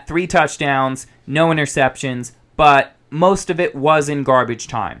know that, 3 touchdowns, no interceptions, but most of it was in garbage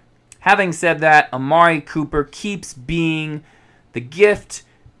time. Having said that, Amari Cooper keeps being the gift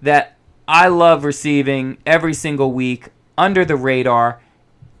that I love receiving every single week, under the radar.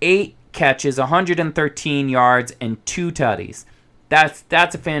 8 catches, 113 yards, and 2 tutties. That's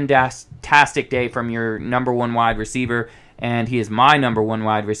a fantastic day from your number 1 wide receiver, and he is my number 1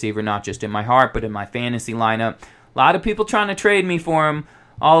 wide receiver, not just in my heart, but in my fantasy lineup. A lot of people trying to trade me for him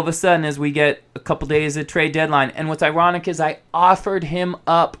all of a sudden as we get a couple days of trade deadline. And what's ironic is I offered him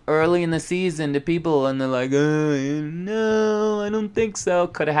up early in the season to people, and they're like, no, I don't think so.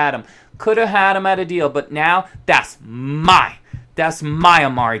 Could have had him at a deal, but now that's my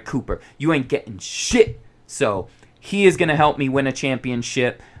Amari Cooper. You ain't getting shit. So he is going to help me win a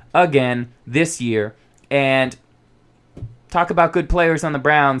championship again this year. And talk about good players on the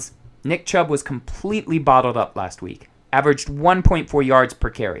Browns. Nick Chubb was completely bottled up last week. Averaged 1.4 yards per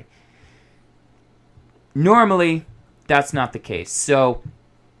carry. Normally, that's not the case. So,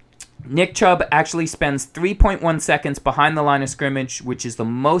 Nick Chubb actually spends 3.1 seconds behind the line of scrimmage, which is the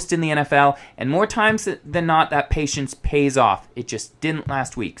most in the NFL, and more times than not, that patience pays off. It just didn't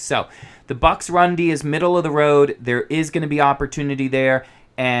last week. So, the Bucs' run D is middle of the road. There is going to be opportunity there,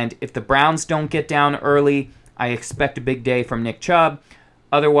 and if the Browns don't get down early, I expect a big day from Nick Chubb.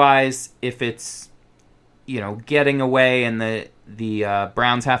 Otherwise, if it's getting away and the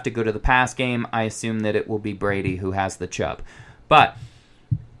Browns have to go to the pass game, I assume that it will be Brady who has the Chubb. But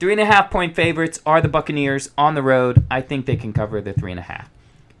 3.5-point favorites are the Buccaneers on the road. I think they can cover the 3.5.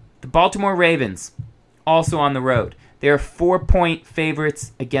 The Baltimore Ravens, also on the road. They are 4-point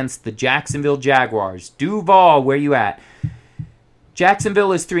favorites against the Jacksonville Jaguars. Duval, where you at?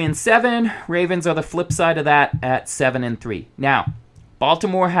 Jacksonville is 3-7. Ravens are the flip side of that at 7-3. Now,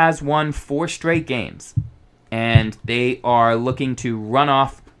 Baltimore has won 4 straight games, and they are looking to run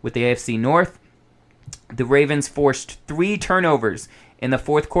off with the AFC North. The Ravens forced 3 turnovers in the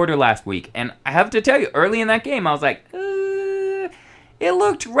fourth quarter last week, and I have to tell you, early in that game, I was like, it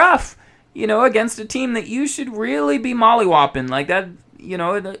looked rough, against a team that you should really be mollywopping. Like that,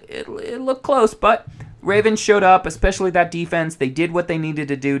 it looked close, but Ravens showed up, especially that defense. They did what they needed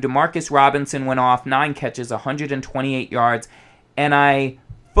to do. Demarcus Robinson went off, 9 catches, 128 yards, and I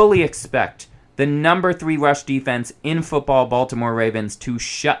fully expect the number 3 rush defense in football, Baltimore Ravens, to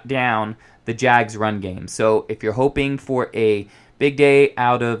shut down the Jags' run game. So if you're hoping for a big day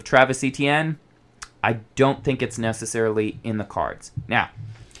out of Travis Etienne, I don't think it's necessarily in the cards. Now,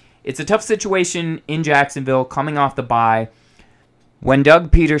 it's a tough situation in Jacksonville coming off the bye. When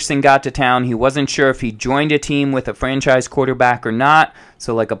Doug Peterson got to town, he wasn't sure if he joined a team with a franchise quarterback or not.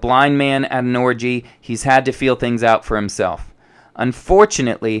 So like a blind man at an orgy, he's had to feel things out for himself.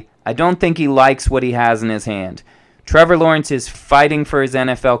 Unfortunately, I don't think he likes what he has in his hand. Trevor Lawrence is fighting for his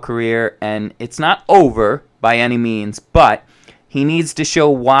NFL career, and it's not over by any means, but He needs to show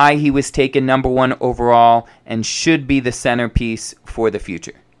why he was taken number 1 overall and should be the centerpiece for the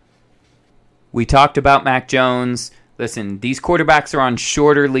future. We talked about Mac Jones. Listen, these quarterbacks are on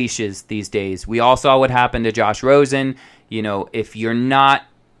shorter leashes these days. We all saw what happened to Josh Rosen. You know, if you're not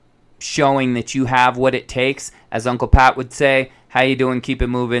showing that you have what it takes, as Uncle Pat would say, how you doing, keep it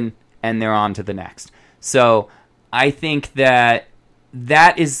moving, and they're on to the next. So I think that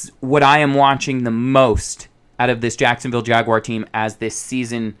is what I am watching the most out of this Jacksonville Jaguar team as this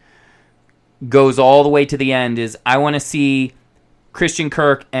season goes all the way to the end. Is I want to see Christian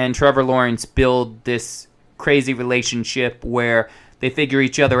Kirk and Trevor Lawrence build this crazy relationship where they figure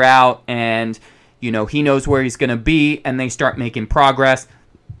each other out and, you know, he knows where he's going to be and they start making progress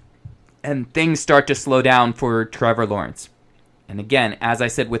and things start to slow down for Trevor Lawrence. And again, as I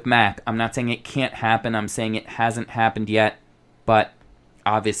said with Mac, I'm not saying it can't happen. I'm saying it hasn't happened yet, but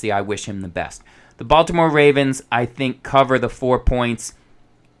obviously I wish him the best. The Baltimore Ravens, I think, cover the 4 points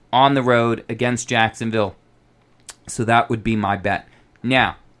on the road against Jacksonville. So that would be my bet.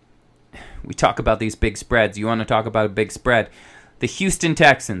 Now, we talk about these big spreads. You want to talk about a big spread. The Houston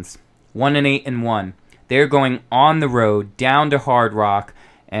Texans, 1-8-1. They're going on the road down to Hard Rock.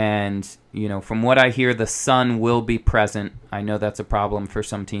 And, you know, from what I hear, the sun will be present. I know that's a problem for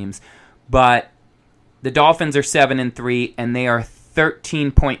some teams. But the Dolphins are 7-3, and they are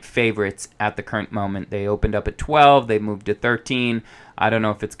 13-point favorites at the current moment. They opened up at 12. They moved to 13. I don't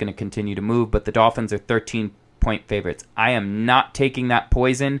know if it's going to continue to move, but the Dolphins are 13-point favorites. I am not taking that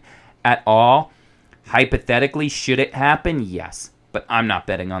poison at all. Hypothetically, should it happen? Yes. But I'm not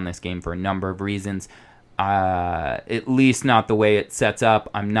betting on this game for a number of reasons. At least not the way it sets up.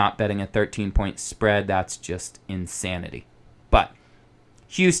 I'm not betting a 13-point spread. That's just insanity. But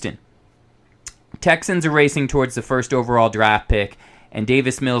Houston. Texans are racing towards the first overall draft pick, and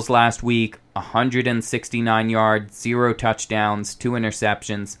Davis Mills last week, 169 yards, 0 touchdowns, 2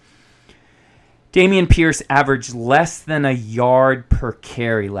 interceptions. Dameon Pierce averaged less than a yard per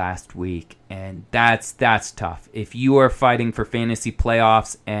carry last week, and that's tough. If you are fighting for fantasy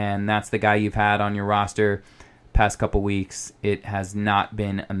playoffs and that's the guy you've had on your roster past couple weeks, it has not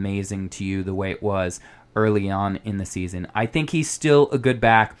been amazing to you the way it was early on in the season. I think he's still a good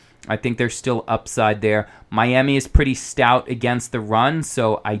back. I think there's still upside there. Miami is pretty stout against the run,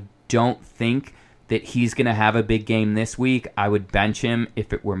 so I don't think that he's going to have a big game this week. I would bench him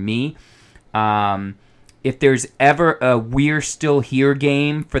if it were me. If there's ever a we're still here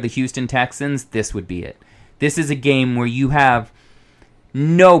game for the Houston Texans, this would be it. This is a game where you have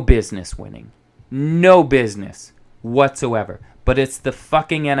no business winning. No business whatsoever. But it's the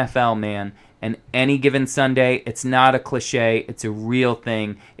fucking NFL, man. And any given Sunday, it's not a cliche. It's a real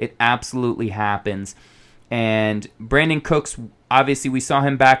thing. It absolutely happens. And Brandon Cooks, obviously we saw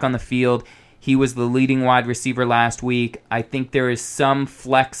him back on the field. He was the leading wide receiver last week. I think there is some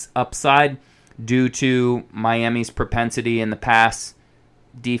flex upside due to Miami's propensity in the pass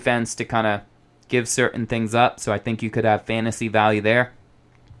defense to kind of give certain things up. So I think you could have fantasy value there.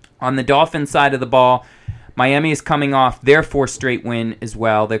 On the Dolphins side of the ball, Miami is coming off their 4th straight win as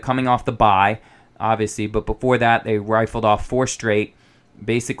well. They're coming off the bye, obviously, but before that, they rifled off 4 straight.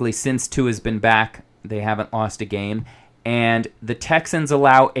 Basically, since Tua has been back, they haven't lost a game. And the Texans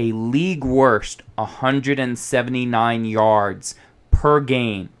allow a league worst 179 yards per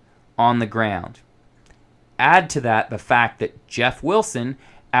game on the ground. Add to that the fact that Jeff Wilson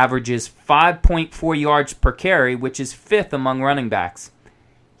averages 5.4 yards per carry, which is 5th among running backs.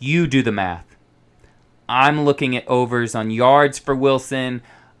 You do the math. I'm looking at overs on yards for Wilson.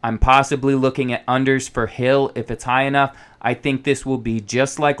 I'm possibly looking at unders for Hill if it's high enough. I think this will be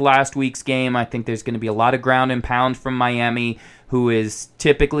just like last week's game. I think there's going to be a lot of ground and pound from Miami, who is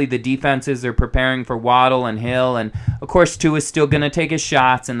typically the defenses are preparing for Waddle and Hill. And, of course, Tua is still going to take his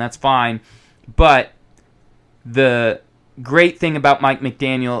shots, and that's fine. But the great thing about Mike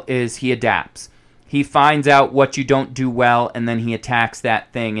McDaniel is he adapts. He finds out what you don't do well, and then he attacks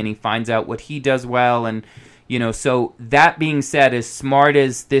that thing, and he finds out what he does well. And, you know, so that being said, as smart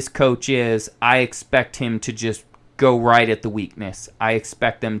as this coach is, I expect him to just go right at the weakness. I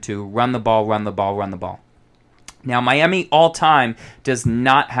expect them to run the ball, run the ball, run the ball. Now, Miami all-time does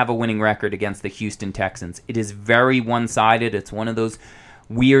not have a winning record against the Houston Texans. It is very one-sided. It's one of those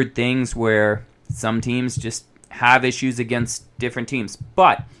weird things where some teams just have issues against different teams.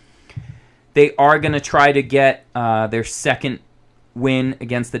 But they are going to try to get their second win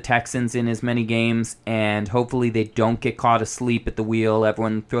against the Texans in as many games, and hopefully they don't get caught asleep at the wheel.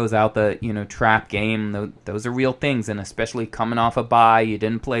 Everyone throws out the trap game. Those are real things, and especially coming off a bye. You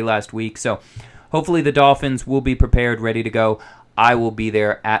didn't play last week, so hopefully the Dolphins will be prepared, ready to go. I will be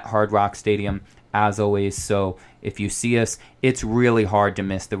there at Hard Rock Stadium as always. So if you see us, it's really hard to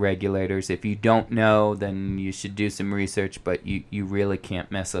miss the Regulators. If you don't know, then you should do some research, but you really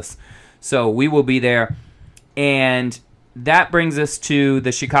can't miss us. So we will be there. And that brings us to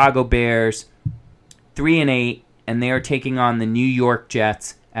the Chicago Bears, 3-8, and they are taking on the New York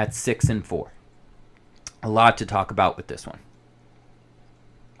Jets at 6-4. A lot to talk about with this one.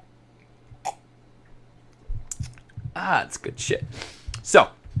 It's good shit. So,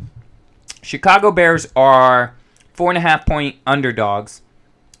 Chicago Bears are 4.5-point underdogs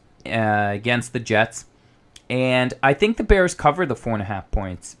against the Jets. And I think the Bears cover the 4.5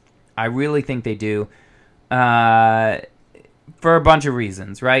 points. I really think they do. For a bunch of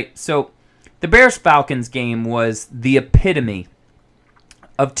reasons, right? So, the Bears-Falcons game was the epitome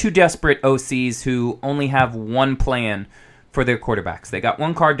of two desperate OCs who only have one plan for their quarterbacks. They got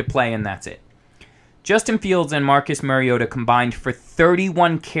one card to play, and that's it. Justin Fields and Marcus Mariota combined for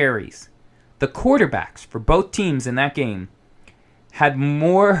 31 carries. The quarterbacks for both teams in that game had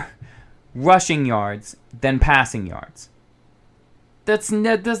more rushing yards than passing yards. That's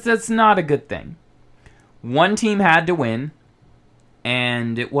not a good thing. One team had to win,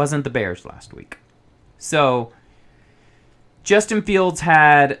 and it wasn't the Bears last week. So, Justin Fields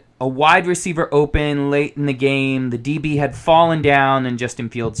had a wide receiver open late in the game. The DB had fallen down, and Justin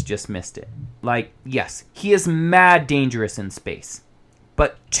Fields just missed it. Like, yes, he is mad dangerous in space.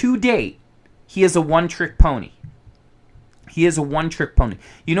 But to date, he is a one-trick pony. He is a one-trick pony.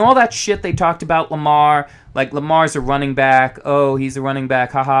 You know all that shit they talked about Lamar? Like, Lamar's a running back. Oh, he's a running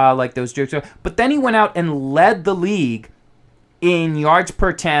back. Haha, like those jokes. But then he went out and led the league in yards per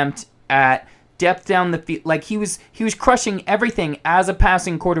attempt at depth down the field. Like, he was crushing everything as a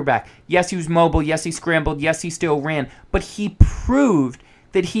passing quarterback. Yes, he was mobile. Yes, he scrambled. Yes, he still ran. But he proved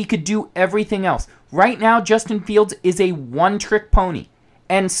that he could do everything else. Right now, Justin Fields is a one-trick pony.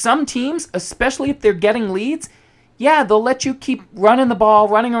 And some teams, especially if they're getting leads, yeah, they'll let you keep running the ball,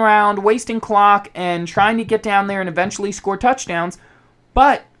 running around, wasting clock, and trying to get down there and eventually score touchdowns.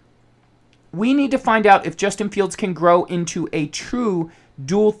 But we need to find out if Justin Fields can grow into a true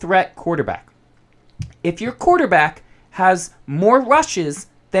dual-threat quarterback. If your quarterback has more rushes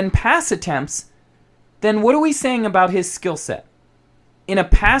than pass attempts, then what are we saying about his skill set? In a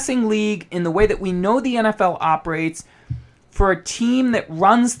passing league, in the way that we know the NFL operates, for a team that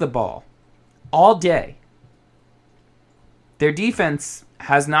runs the ball all day, their defense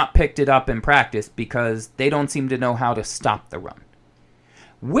has not picked it up in practice because they don't seem to know how to stop the run,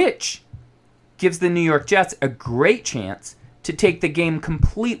 which gives the New York Jets a great chance to take the game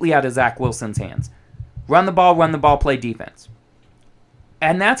completely out of Zach Wilson's hands. Run the ball, play defense.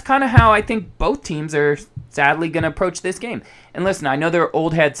 And that's kind of how I think both teams are sadly going to approach this game. And listen, I know there are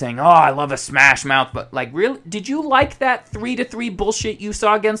old heads saying, oh, I love a smash mouth, but like, really, did you like that 3-3 bullshit you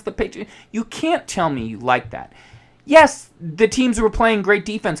saw against the Patriots? You can't tell me you like that. Yes, the teams were playing great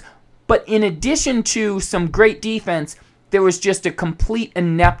defense, but in addition to some great defense, there was just a complete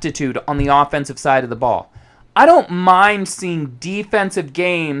ineptitude on the offensive side of the ball. I don't mind seeing defensive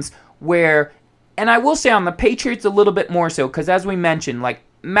games where, and I will say on the Patriots a little bit more so, because as we mentioned, like,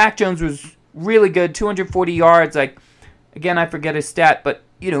 Mac Jones was really good, 240 yards, like, again, I forget his stat, but,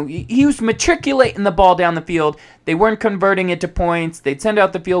 you know, he was matriculating the ball down the field. They weren't converting it to points. They'd send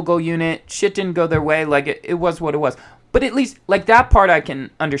out the field goal unit. Shit didn't go their way. Like, it was what it was. But at least, like, that part I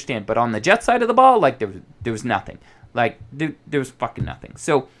can understand. But on the Jets side of the ball, like, there was nothing. Like, there was fucking nothing.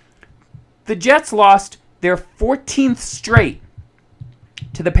 So, the Jets lost their 14th straight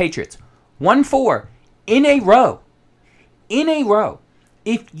to the Patriots. 1-4 in a row. In a row.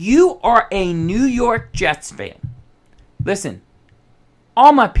 If you are a New York Jets fan, listen,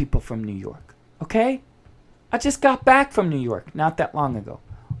 all my people from New York, okay? I just got back from New York not that long ago.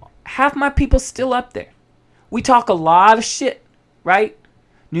 Half my people still up there. We talk a lot of shit, right?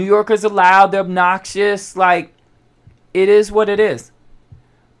 New Yorkers are loud, they're obnoxious, like, it is what it is.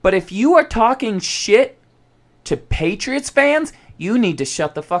 But if you are talking shit to Patriots fans, you need to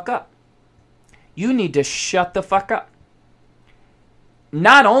shut the fuck up. You need to shut the fuck up.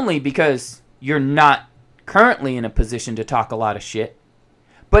 Not only because you're not currently in a position to talk a lot of shit,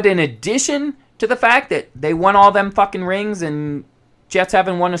 but in addition to the fact that they won all them fucking rings and Jets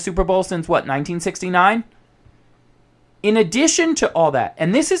haven't won a Super Bowl since, what, 1969? In addition to all that,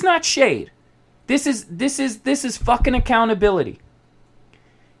 and this is not shade, this is fucking accountability.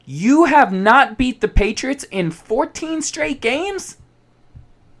 You have not beat the Patriots in 14 straight games?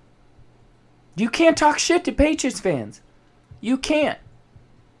 You can't talk shit to Patriots fans. You can't.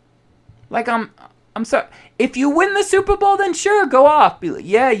 Like, I'm sorry. If you win the Super Bowl, then sure, go off. Be like,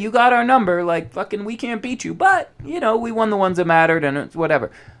 yeah, you got our number. Like, fucking, we can't beat you. But, you know, we won the ones that mattered, and it's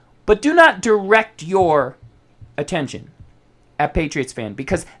whatever. But do not direct your attention at Patriots fan,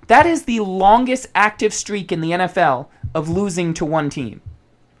 because that is the longest active streak in the NFL of losing to one team.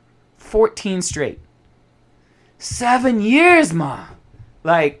 14 straight. 7 years, ma.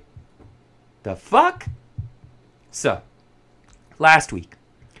 Like, the fuck? So, last week,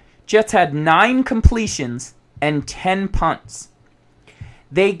 Jets had 9 completions and 10 punts.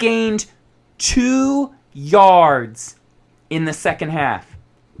 They gained 2 yards in the second half.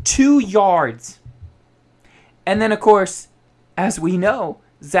 2 yards. And then, of course, as we know,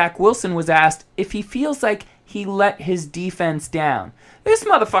 Zach Wilson was asked if he feels like he let his defense down. This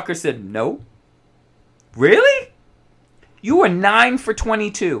motherfucker said, no. Really? You were 9 for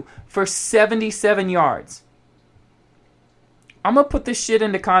 22 for 77 yards. I'm going to put this shit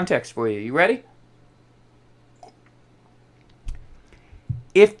into context for you. You ready?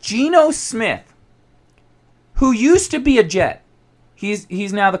 If Geno Smith, who used to be a Jet,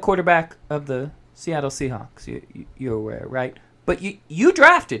 he's now the quarterback of the Seattle Seahawks. You're aware, right? But you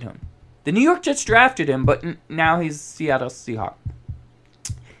drafted him. The New York Jets drafted him, but now he's Seattle Seahawk.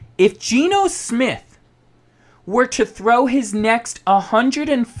 If Geno Smith were to throw his next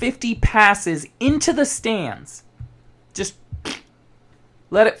 150 passes into the stands, just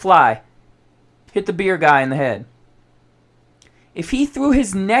let it fly, hit the beer guy in the head. If he threw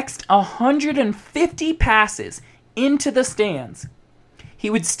his next 150 passes into the stands, he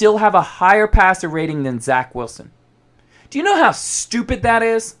would still have a higher passer rating than Zach Wilson. Do you know how stupid that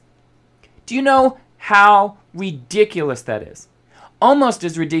is? Do you know how ridiculous that is? Almost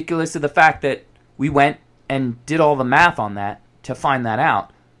as ridiculous as the fact that we went and did all the math on that to find that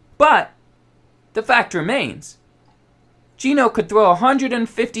out. But the fact remains, Geno could throw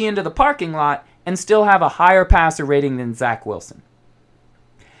 150 into the parking lot and still have a higher passer rating than Zach Wilson.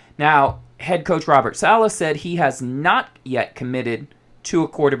 Now, head coach Robert Saleh said he has not yet committed to a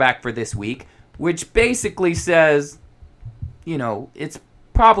quarterback for this week, which basically says, you know, it's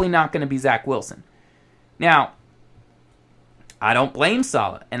probably not going to be Zach Wilson. Now, I don't blame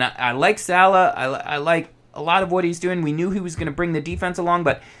Saleh, and I like Saleh. I like a lot of what he's doing. We knew he was going to bring the defense along,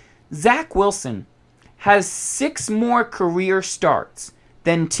 but Zach Wilson has 6 more career starts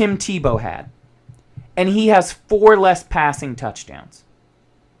than Tim Tebow had, and he has 4 less passing touchdowns.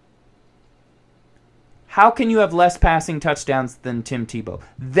 How can you have less passing touchdowns than Tim Tebow?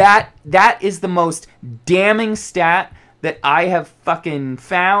 That is the most damning stat that I have fucking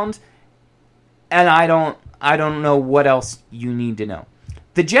found, and I don't know what else you need to know.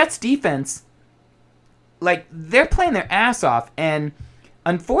 The Jets defense, like, they're playing their ass off, and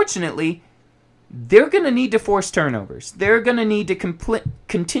unfortunately, they're going to need to force turnovers. They're going to need to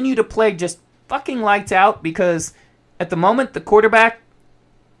continue to play just fucking lights out, because at the moment, the quarterback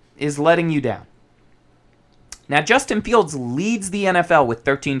is letting you down. Now, Justin Fields leads the NFL with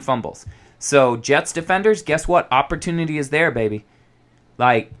 13 fumbles. So, Jets defenders, guess what? Opportunity is there, baby.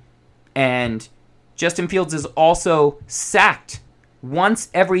 And Justin Fields is also sacked once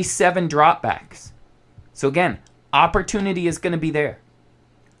every 7 dropbacks. So, again, opportunity is going to be there.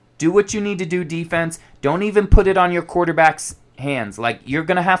 Do what you need to do, defense. Don't even put it on your quarterback's hands. Like, you're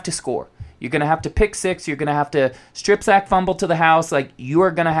going to have to score. You're going to have to pick 6. You're going to have to strip sack fumble to the house. Like, you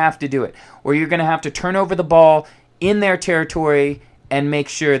are going to have to do it. Or you're going to have to turn over the ball in their territory and make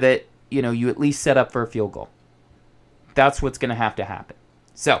sure that, you know, you at least set up for a field goal. That's what's going to happen.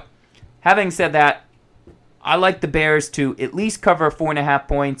 So, having said that, I like the Bears to at least cover 4.5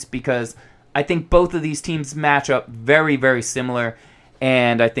 points, because I think both of these teams match up very, very similar,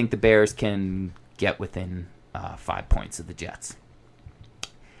 and I think the Bears can get within 5 points of the Jets.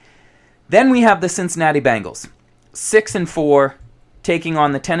 Then we have the Cincinnati Bengals, 6-4, taking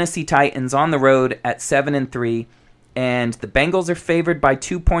on the Tennessee Titans on the road at 7-3, and the Bengals are favored by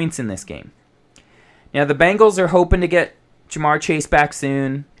 2 points in this game. Now, the Bengals are hoping to get Jamar Chase back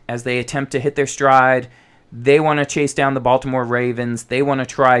soon as they attempt to hit their stride. They want to chase down the Baltimore Ravens. They want to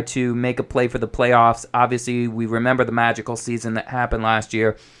try to make a play for the playoffs. Obviously, we remember the magical season that happened last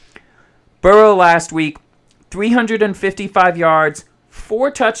year. Burrow last week, 355 yards,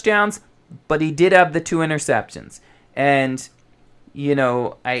 4 touchdowns, but he did have the 2 interceptions. And, you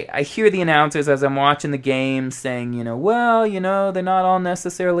know, I hear the announcers as I'm watching the game saying, you know, well, you know, they're not all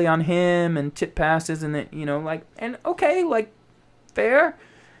necessarily on him and tip passes and, you know, like, and okay, like, fair,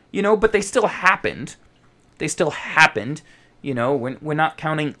 you know, but they still happened. They still happened. You know, we're not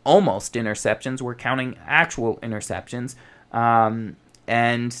counting almost interceptions. We're counting actual interceptions.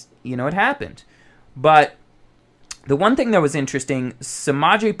 And, you know, it happened. But the one thing that was interesting,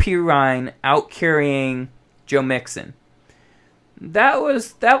 Samaje Perine out-carrying Joe Mixon. That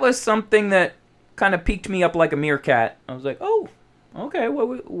was something that kind of piqued me up like a meerkat. I was like, oh, Okay,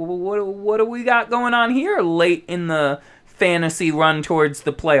 what do we got going on here late in the fantasy run towards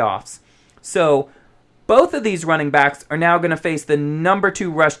the playoffs? So, both of these running backs are now going to face the number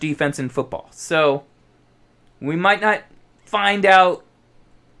 2 rush defense in football. So, we might not find out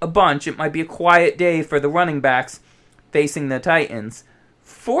a bunch. It might be a quiet day for the running backs facing the Titans.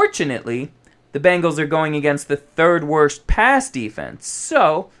 Fortunately, the Bengals are going against the 3rd worst pass defense.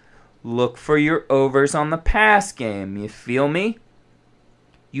 So, look for your overs on the pass game. You feel me?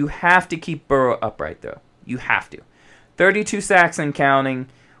 You have to keep Burrow upright, though. You have to. 32 sacks and counting.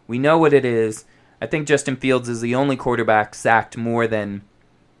 We know what it is. I think Justin Fields is the only quarterback sacked more than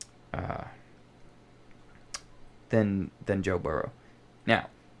Joe Burrow. Now,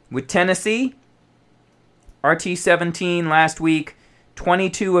 with Tennessee, RT17 last week,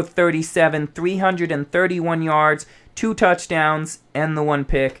 22 of 37, 331 yards, 2 touchdowns, and the 1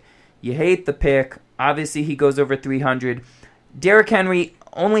 pick. You hate the pick. Obviously, he goes over 300. Derrick Henry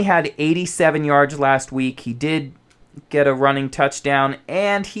only had 87 yards last week. He did get a running touchdown,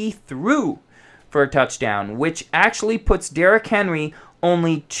 and he threw for a touchdown, which actually puts Derrick Henry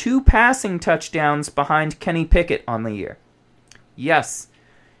only 2 passing touchdowns behind Kenny Pickett on the year. Yes,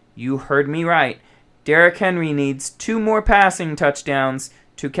 you heard me right. Derrick Henry needs 2 more passing touchdowns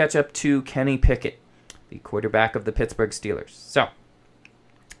to catch up to Kenny Pickett, the quarterback of the Pittsburgh Steelers. So,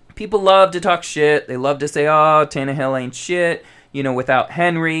 people love to talk shit. They love to say, oh, Tannehill ain't shit, without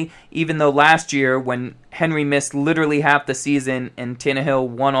Henry. Even though last year, when Henry missed literally half the season and Tannehill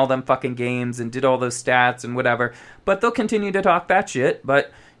won all them fucking games and did all those stats and whatever. But they'll continue to talk that shit.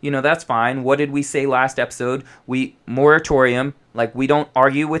 But, that's fine. What did we say last episode? Moratorium. Like, we don't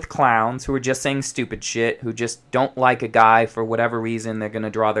argue with clowns who are just saying stupid shit, who just don't like a guy for whatever reason. They're going to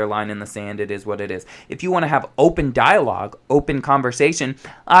draw their line in the sand. It is what it is. If you want to have open dialogue, open conversation,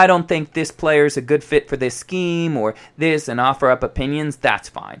 I don't think this player's a good fit for this scheme or this, and offer up opinions, that's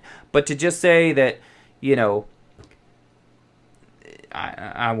fine. But to just say that,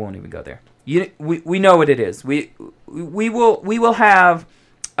 I won't even go there. We know what it is. We will have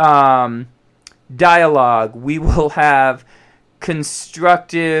dialogue. We will have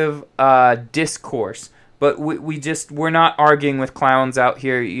constructive discourse, but we're not arguing with clowns out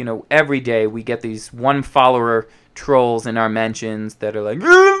here. Every day we get these one follower trolls in our mentions that are like,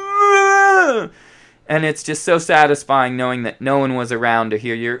 and it's just so satisfying knowing that no one was around to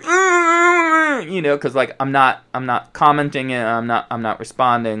hear your, because like I'm not commenting it, I'm not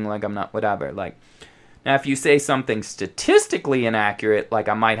responding, like I'm not whatever. Like, now if you say something statistically inaccurate, like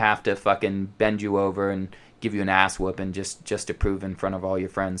I might have to fucking bend you over and give you an ass whooping just to prove in front of all your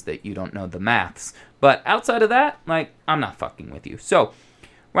friends that you don't know the maths. But outside of that, like, I'm not fucking with you. So,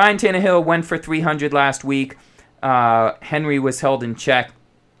 Ryan Tannehill went for 300 last week. Henry was held in check.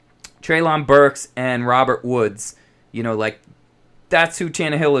 Treylon Burks and Robert Woods, that's who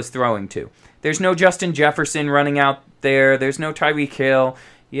Tannehill is throwing to. There's no Justin Jefferson running out there. There's no Tyreek Hill,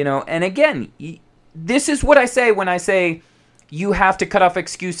 And again, this is what I say when I say you have to cut off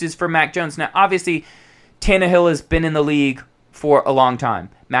excuses for Mac Jones. Now, obviously, Tannehill has been in the league for a long time.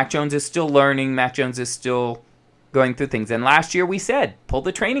 Mac Jones is still learning. Mac Jones is still going through things. And last year we said, pull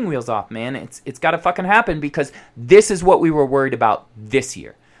the training wheels off, man. It's got to fucking happen, because this is what we were worried about this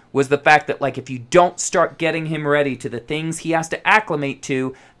year, was the fact that, like, if you don't start getting him ready to the things he has to acclimate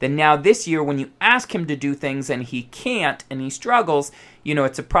to, then now this year when you ask him to do things and he can't and he struggles,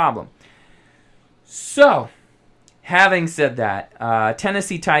 it's a problem. So, having said that,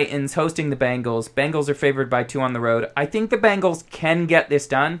 Tennessee Titans hosting the Bengals. Bengals are favored by 2 on the road. I think the Bengals can get this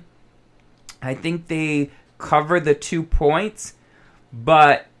done. I think they cover the 2 points,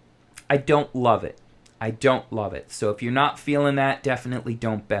 but I don't love it. So if you're not feeling that, definitely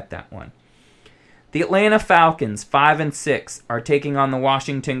don't bet that one. The Atlanta Falcons, 5-6, are taking on the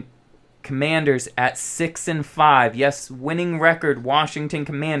Washington Commanders at 6-5. Yes, winning record, Washington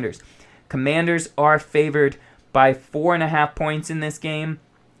Commanders. Commanders are favored by 4.5 points in this game.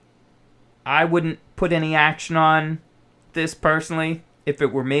 I wouldn't put any action on this personally if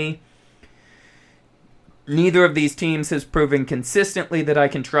it were me. Neither of these teams has proven consistently that I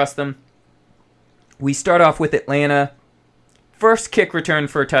can trust them. We start off with Atlanta. First kick return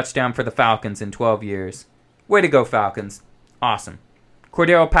for a touchdown for the Falcons in 12 years. Way to go, Falcons. Awesome.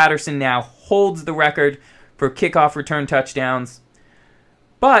 Cordero Patterson now holds the record for kickoff return touchdowns.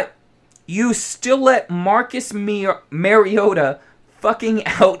 But you still let Marcus Mariota fucking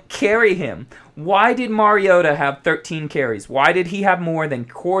out-carry him. Why did Mariota have 13 carries? Why did he have more than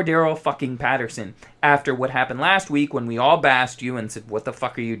Cordero fucking Patterson after what happened last week when we all bashed you and said, what the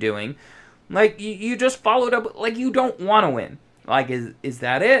fuck are you doing? Like, you just followed up, like, you don't want to win. Like, is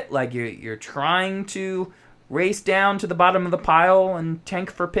that it? Like, you're trying to race down to the bottom of the pile and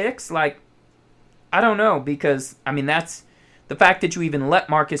tank for picks? Like, I don't know, because, I mean, that's the fact that you even let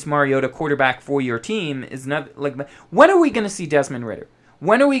Marcus Mariota quarterback for your team is not, like, when are we going to see Desmond Ridder?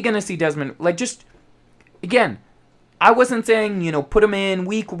 When are we going to see Desmond, like, just, again, I wasn't saying, put him in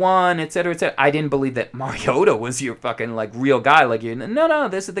week 1, et cetera, et cetera. I didn't believe that Mariota was your fucking, like, real guy. Like, no,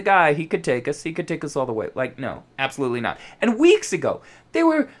 this is the guy. He could take us. He could take us all the way. Like, no, absolutely not. And weeks ago, they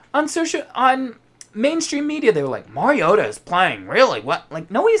were on mainstream media, they were like, Mariota is playing, really? What?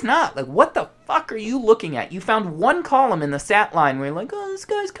 Like, no, he's not. Like, what the fuck are you looking at? You found one column in the stat line where you're like, oh, this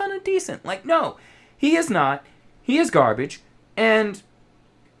guy's kind of decent. Like, no, he is not. He is garbage. And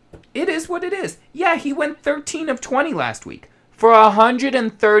it is what it is. Yeah, he went 13 of 20 last week for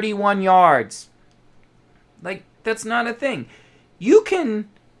 131 yards. Like, that's not a thing. You can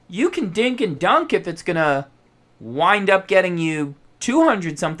dink and dunk if it's going to wind up getting you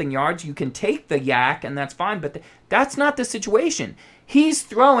 200-something yards. You can take the yak, and that's fine, but that's not the situation. He's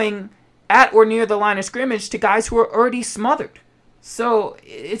throwing at or near the line of scrimmage to guys who are already smothered. So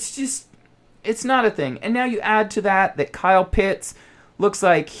it's not a thing. And now you add to that Kyle Pitts looks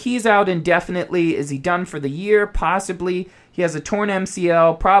like he's out indefinitely. Is he done for the year? Possibly. He has a torn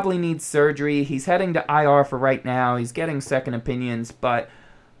MCL, probably needs surgery. He's heading to IR for right now. He's getting second opinions, but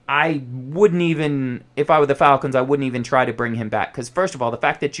I wouldn't even, if I were the Falcons, I wouldn't even try to bring him back. Because first of all, the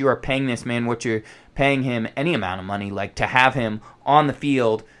fact that you are paying this man what you're paying him, any amount of money, like to have him on the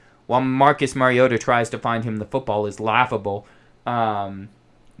field while Marcus Mariota tries to find him the football is laughable.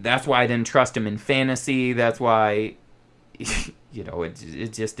 That's why I didn't trust him in fantasy. That's why,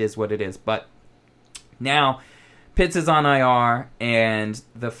 it just is what it is. But now Pitts is on IR, and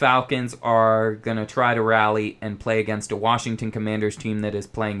the Falcons are going to try to rally and play against a Washington Commanders team that is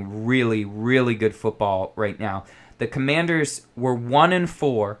playing really, really good football right now. The Commanders were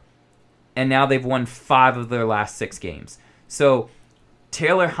 1-4, and now they've won 5 of their last 6 games. So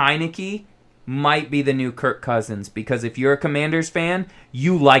Taylor Heineke might be the new Kirk Cousins, because if you're a Commanders fan,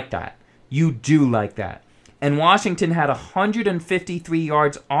 you like that. You do like that. And Washington had 153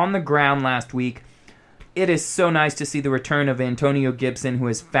 yards on the ground last week. It is so nice to see the return of Antonio Gibson, who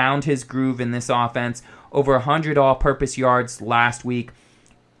has found his groove in this offense. Over 100 all-purpose yards last week.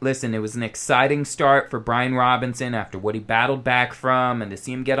 Listen, it was an exciting start for Brian Robinson after what he battled back from, and to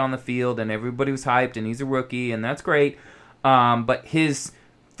see him get on the field, and everybody was hyped, and he's a rookie, and that's great. But his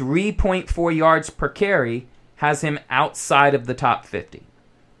 3.4 yards per carry has him outside of the top 50.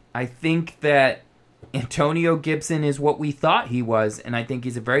 I think that Antonio Gibson is what we thought he was, and I think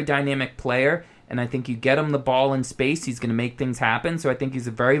he's a very dynamic player. And I think you get him the ball in space, he's going to make things happen. So I think he's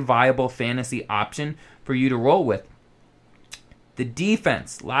a very viable fantasy option for you to roll with. The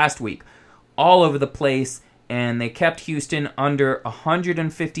defense last week, all over the place, and they kept Houston under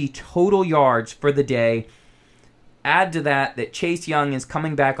 150 total yards for the day. Add to that Chase Young is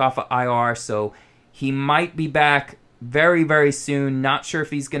coming back off of IR, so he might be back very, very soon. Not sure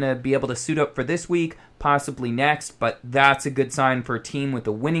if he's going to be able to suit up for this week, possibly next, but that's a good sign for a team with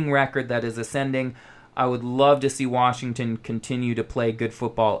a winning record that is ascending. I would love to see Washington continue to play good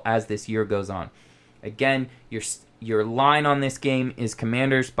football as this year goes on. Again, your line on this game is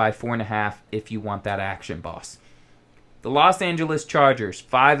Commanders by 4.5 if you want that action, boss. The Los Angeles Chargers,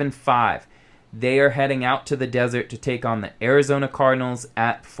 5-5. They are heading out to the desert to take on the Arizona Cardinals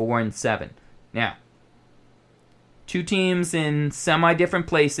at 4-7. Now, two teams in semi-different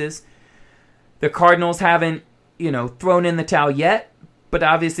places. The Cardinals haven't, thrown in the towel yet, but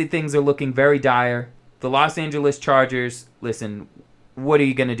obviously things are looking very dire. The Los Angeles Chargers, listen, what are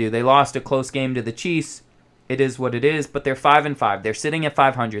you going to do? They lost a close game to the Chiefs. It is what it is, but they're 5-5. They're sitting at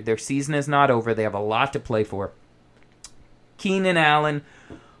 500. Their season is not over. They have a lot to play for. Keenan Allen,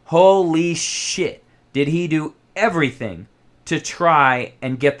 holy shit, did he do everything to try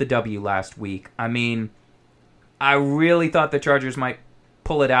and get the W last week? I mean, I really thought the Chargers might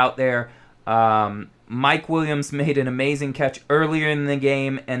pull it out there. Mike Williams made an amazing catch earlier in the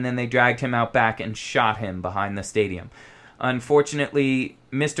game, and then they dragged him out back and shot him behind the stadium. Unfortunately,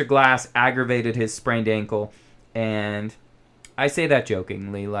 Mr. Glass aggravated his sprained ankle, and I say that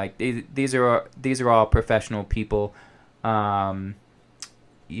jokingly. Like, these are all professional people. They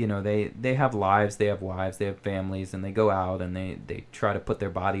have lives, they have wives, they have families, and they go out and they try to put their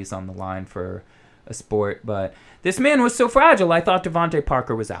bodies on the line for a sport. But this man was so fragile, I thought Devontae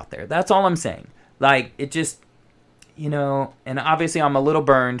Parker was out there. That's all I'm saying. Like, it just, and obviously I'm a little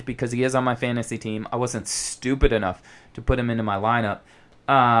burned because he is on my fantasy team. I wasn't stupid enough to put him into my lineup.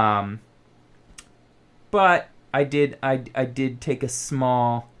 But I did take a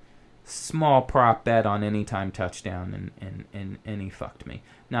small small prop bet on anytime touchdown, and he fucked me.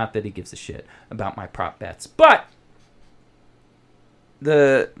 Not that he gives a shit about my prop bets, but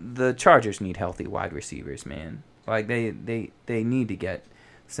the Chargers need healthy wide receivers, man. Like they need to get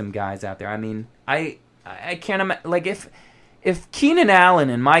some guys out there. I mean, I can't imagine, like, if Keenan Allen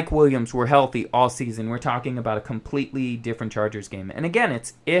and Mike Williams were healthy all season, we're talking about a completely different Chargers game. And again,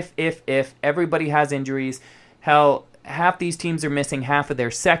 it's if everybody has injuries. Hell, half these teams are missing half of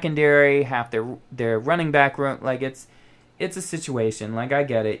their secondary, half their running back room. Like, it's a situation. Like, I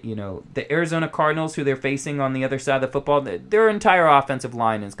get it. You know, the Arizona Cardinals, who they're facing on the other side of the football, their entire offensive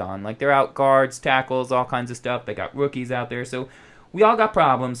line is gone. Like, they're out guards, tackles, all kinds of stuff. They got rookies out there. So we all got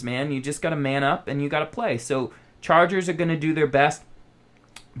problems, man. You just got to man up and you got to play. So Chargers are going to do their best.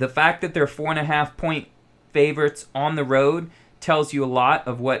 The fact that they're 4.5-point favorites on the road tells you a lot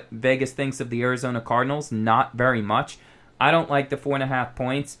of what Vegas thinks of the Arizona Cardinals. Not very much. I don't like the 4.5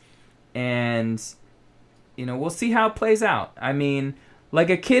 points. And, you know, we'll see how it plays out. I mean, like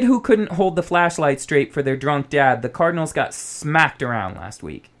a kid who couldn't hold the flashlight straight for their drunk dad, the Cardinals got smacked around last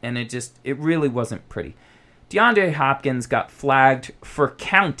week. And it really wasn't pretty. DeAndre Hopkins got flagged for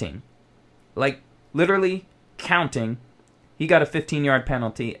counting. Like, literally counting. He got a 15-yard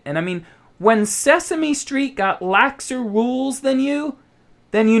penalty. And, I mean, when Sesame Street got laxer rules than you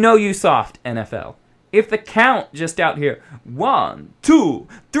know you soft, NFL. If the count just out here, 1, 2,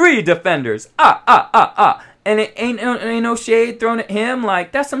 3 defenders, and it ain't no shade thrown at him,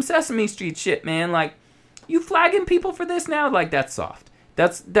 like, that's some Sesame Street shit, man. Like, you flagging people for this now? Like, that's soft.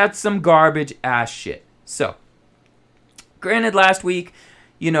 That's some garbage ass shit. So, granted, last week,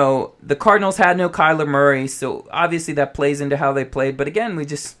 you know, the Cardinals had no Kyler Murray, so obviously that plays into how they played. But again, we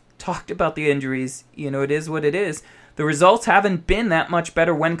just talked about the injuries. You know, it is what it is. The results haven't been that much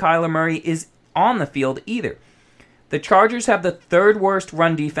better when Kyler Murray is on the field either. The Chargers have the third worst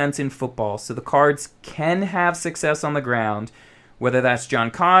run defense in football, so the Cards can have success on the ground. Whether that's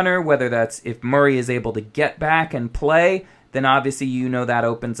John Connor, whether that's if Murray is able to get back and play, then obviously you know that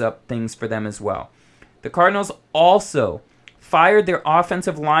opens up things for them as well. The Cardinals also fired their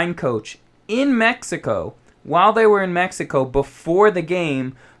offensive line coach in Mexico while they were in Mexico before the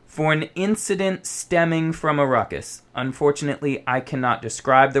game for an incident stemming from a ruckus. Unfortunately, I cannot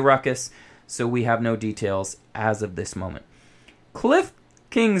describe the ruckus, so we have no details as of this moment. Cliff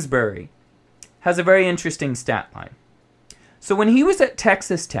Kingsbury has a very interesting stat line. So when he was at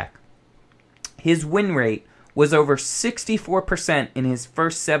Texas Tech, his win rate was over 64% in his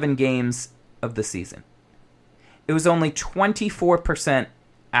first 7 games of the season. It was only 24%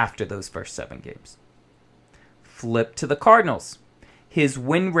 after those first 7 games. Flip to the Cardinals. His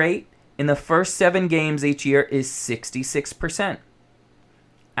win rate in the first 7 games each year is 66%.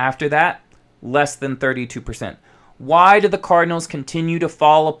 After that, less than 32%. Why do the Cardinals continue to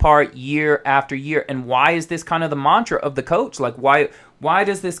fall apart year after year? And why is this kind of the mantra of the coach? Like, why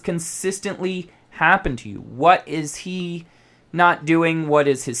does this consistently happen to you? What is he not doing? What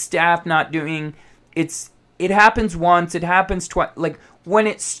is his staff not doing? It happens once, it happens twice. Like, when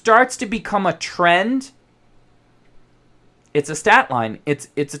it starts to become a trend, it's a stat line. It's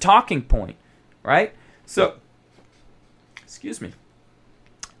a talking point, right? So, excuse me.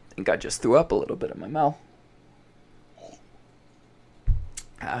 I think I just threw up a little bit in my mouth.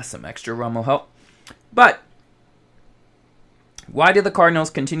 Some extra rum will help. But why do the Cardinals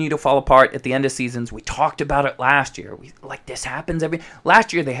continue to fall apart at the end of seasons? We talked about it last year. This happens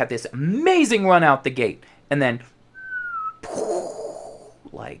last year they had this amazing run out the gate. And then,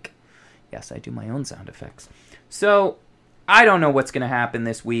 like, yes, I do my own sound effects. So, I don't know what's going to happen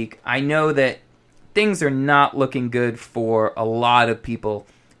this week. I know that things are not looking good for a lot of people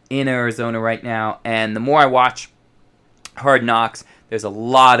in Arizona right now. And the more I watch Hard Knocks, there's a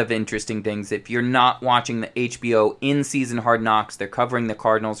lot of interesting things. If you're not watching the HBO in-season Hard Knocks, they're covering the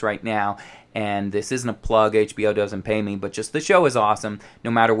Cardinals right now. And this isn't a plug. HBO doesn't pay me. But just the show is awesome.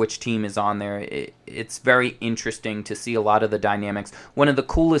 No matter which team is on there, it's very interesting to see a lot of the dynamics. One of the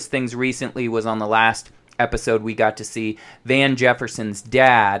coolest things recently was on the last episode we got to see Van Jefferson's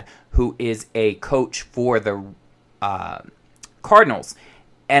dad, who is a coach for the Cardinals.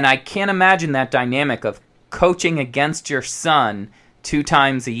 And I can't imagine that dynamic of coaching against your son 2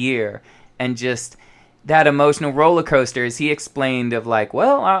 times a year and just that emotional roller coaster, as he explained, of like,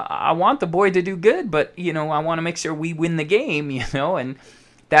 well, I want the boy to do good, but, you know, I want to make sure we win the game, you know, and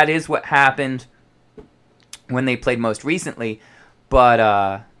that is what happened when they played most recently.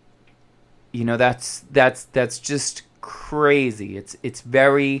 But, you know, that's just crazy. It's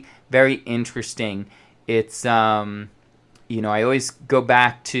very, very interesting. It's, you know, I always go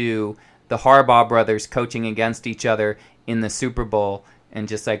back to the Harbaugh brothers coaching against each other in the Super Bowl and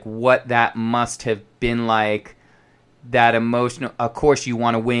just like what that must have been like, that emotional. Of course you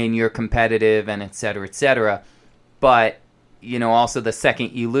want to win, you're competitive, and et cetera, but also the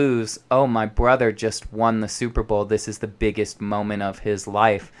second you lose, oh, my brother just won the Super Bowl, this is the biggest moment of his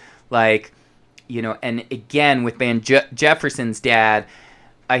life. Like, and again with Van Jefferson's dad,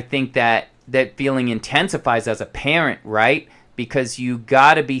 I think that feeling intensifies as a parent, right? Because you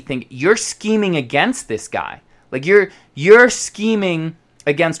gotta be thinking, you're scheming against this guy. Like you're scheming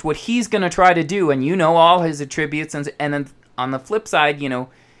against what he's gonna try to do, and all his attributes, and then on the flip side,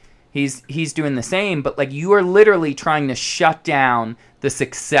 he's doing the same. But like you are literally trying to shut down the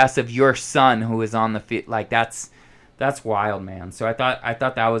success of your son who is on the field. Like that's wild, man. So I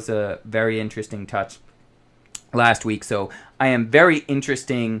thought that was a very interesting touch last week. So I am very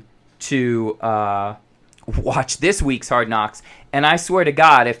interesting to watch this week's Hard Knocks, and I swear to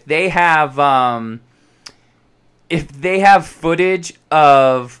God, if they have footage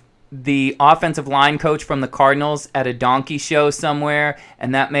of the offensive line coach from the Cardinals at a donkey show somewhere,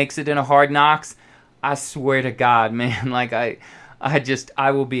 and that makes it in a Hard Knocks, I swear to God, man, like I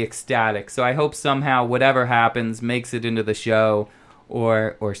will be ecstatic. So I hope somehow whatever happens makes it into the show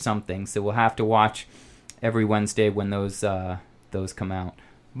or something. So we'll have to watch every Wednesday when those come out.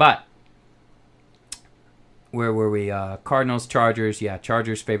 But where were we? Cardinals, Chargers. Yeah,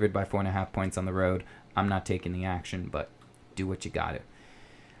 Chargers favored by 4.5 points on the road. I'm not taking the action, but do what you got to.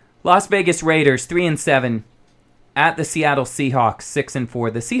 Las Vegas Raiders 3-7 at the Seattle Seahawks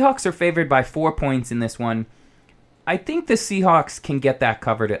 6-4. The Seahawks are favored by 4 points in this one. I think the Seahawks can get that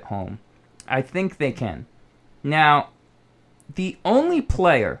covered at home. I think they can. Now, the only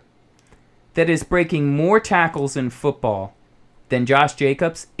player that is breaking more tackles in football than Josh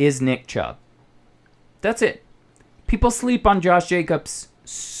Jacobs is Nick Chubb. That's it. People sleep on Josh Jacobs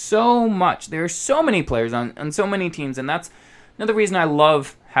so much. There are so many players on so many teams, and that's another reason I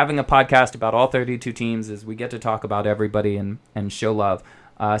love having a podcast about all 32 teams, is we get to talk about everybody and show love.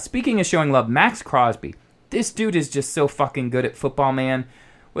 Speaking of showing love, Max Crosby. This dude is just so fucking good at football, man.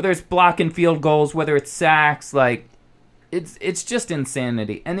 Whether it's blocking field goals, whether it's sacks, like, it's just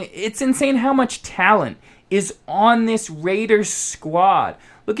insanity. And it's insane how much talent is on this Raiders squad.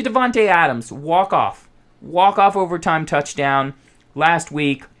 Look at Devontae Adams, walk-off overtime touchdown last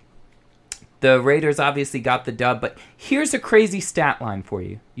week. The Raiders obviously got the dub, but here's a crazy stat line for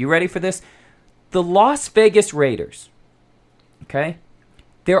you. You ready for this? The Las Vegas Raiders, okay,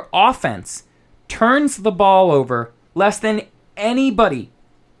 their offense turns the ball over less than anybody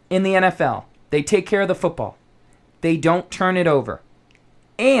in the NFL. They take care of the football. They don't turn it over.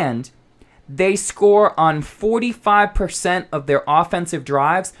 And they score on 45% of their offensive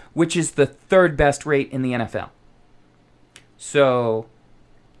drives, which is the third best rate in the NFL. So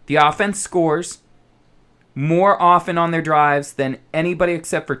the offense scores more often on their drives than anybody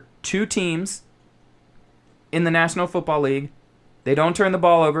except for two teams in the National Football League. They don't turn the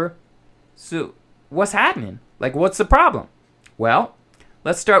ball over. So what's happening? Like, what's the problem? Well,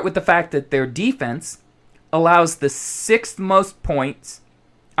 let's start with the fact that their defense allows the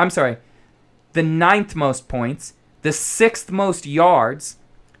the ninth most points, the sixth most yards.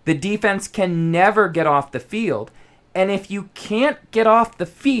 The defense can never get off the field. And if you can't get off the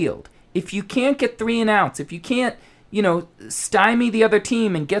field, if you can't get 3 and outs, if you can't, stymie the other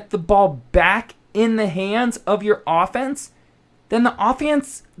team and get the ball back in the hands of your offense, then the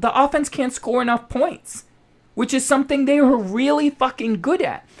offense can't score enough points, which is something they were really fucking good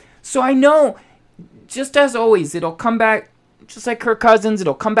at. So I know, just as always, it'll come back, just like Kirk Cousins,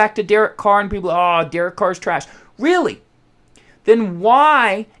 it'll come back to Derek Carr, and people, Derek Carr's trash. Really? Then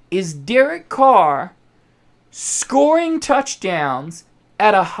why is Derek Carr scoring touchdowns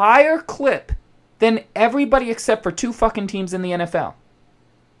at a higher clip than everybody except for 2 fucking teams in the NFL?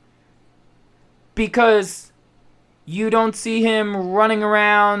 Because you don't see him running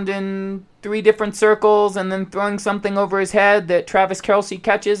around in 3 different circles and then throwing something over his head that Travis Kelce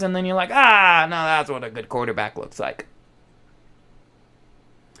catches, and then you're like, no, that's what a good quarterback looks like.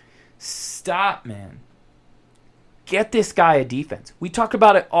 Stop, man. Get this guy a defense. We talked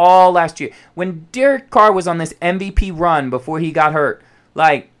about it all last year. When Derek Carr was on this MVP run before he got hurt,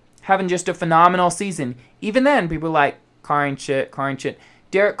 like, having just a phenomenal season, even then, people were like, Carr ain't shit.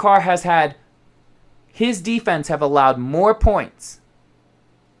 Derek Carr has had, his defense have allowed more points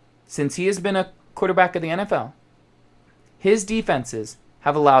since he has been a quarterback of the NFL. His defenses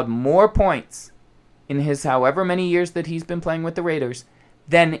have allowed more points in his however many years that he's been playing with the Raiders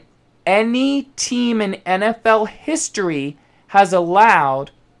than any team in NFL history has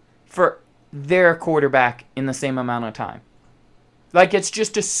allowed for their quarterback in the same amount of time. Like, it's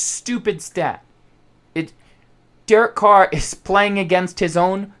just a stupid stat. Derek Carr is playing against his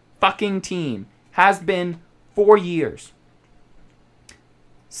own fucking team. Has been for years.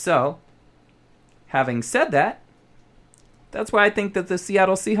 So, having said that, that's why I think that the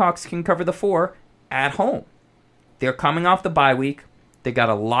Seattle Seahawks can cover the 4 at home. They're coming off the bye week. They got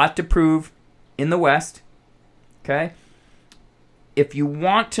a lot to prove in the West. Okay? If you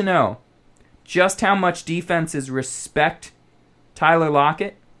want to know just how much defenses respect Tyler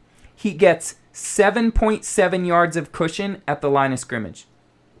Lockett, he gets 7.7 yards of cushion at the line of scrimmage.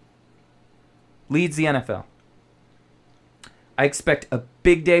 Leads the NFL. I expect a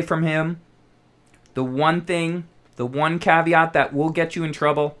big day from him. The one caveat that will get you in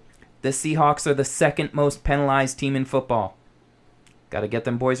trouble, the Seahawks are the second most penalized team in football. Got to get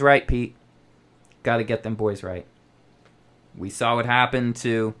them boys right, Pete. Got to get them boys right. We saw what happened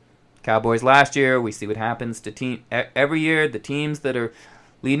to Cowboys last year. We see what happens to every year. The teams that are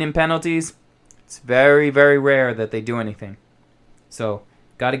leading in penalties, it's very, very rare that they do anything. So,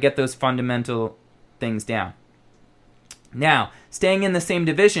 got to get those fundamental things down. Now, staying in the same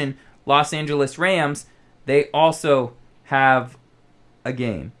division, Los Angeles Rams, they also have a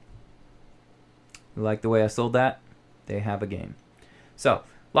game. You like the way I sold that? They have a game. So,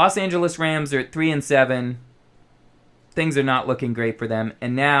 Los Angeles Rams are at 3-7. Things are not looking great for them.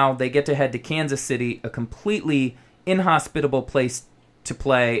 And now they get to head to Kansas City, a completely inhospitable place to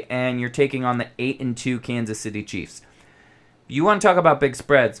play, and you're taking on the 8-2 Kansas City Chiefs. You want to talk about big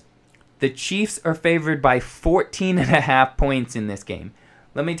spreads. The Chiefs are favored by 14.5 points in this game.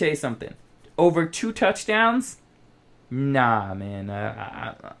 Let me tell you something. Over 2 touchdowns? Nah, man.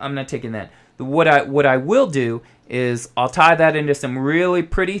 I'm not taking that. What I will do is I'll tie that into some really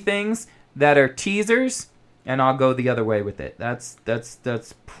pretty things that are teasers, and I'll go the other way with it. That's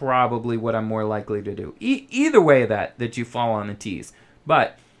probably what I'm more likely to do. Either way that you fall on a tease.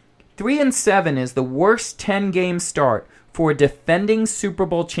 But 3-7 is the worst 10-game start for a defending Super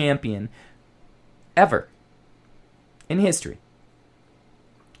Bowl champion ever in history.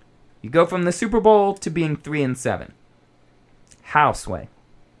 You go from the Super Bowl to being 3-7. How, Sway?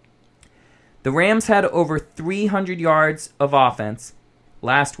 The Rams had over 300 yards of offense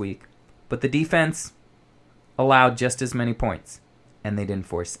last week, but the defense allowed just as many points, and they didn't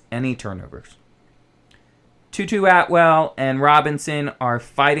force any turnovers. Tutu Atwell and Robinson are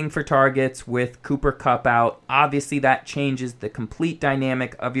fighting for targets with Cooper Kupp out. Obviously, that changes the complete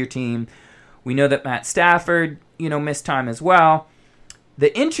dynamic of your team. We know that Matt Stafford, missed time as well.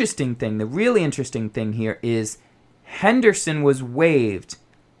 The really interesting thing here is Henderson was waived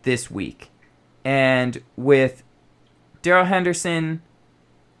this week. And with Darrell Henderson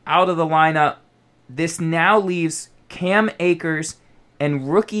out of the lineup, this now leaves Cam Akers and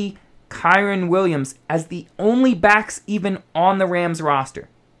rookie Kyren Williams as the only backs even on the Rams roster.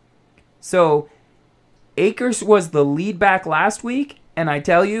 So, Akers was the lead back last week, and I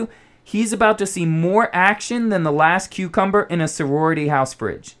tell you, he's about to see more action than the last cucumber in a sorority house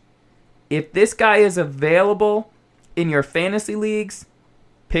fridge. If this guy is available in your fantasy leagues,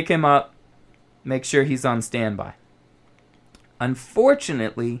 pick him up. Make sure he's on standby.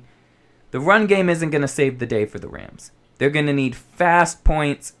 Unfortunately, the run game isn't going to save the day for the Rams. They're going to need fast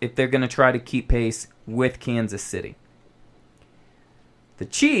points if they're going to try to keep pace with Kansas City. The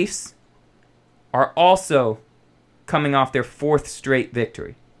Chiefs are also coming off their 4th straight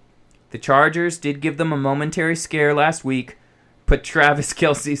victory. The Chargers did give them a momentary scare last week, but Travis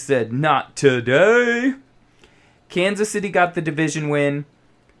Kelce said, "Not today." Kansas City got the division win.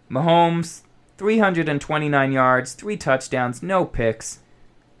 Mahomes, 329 yards, 3 touchdowns, no picks.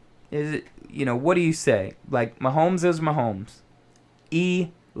 What do you say? Like, Mahomes is Mahomes.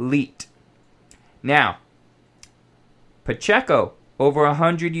 Elite. Now, Pacheco, over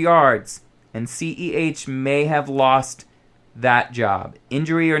 100 yards, and CEH may have lost that job.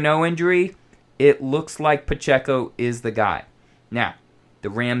 Injury or no injury, it looks like Pacheco is the guy. Now, the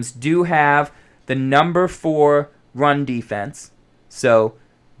Rams do have the number 4 run defense, so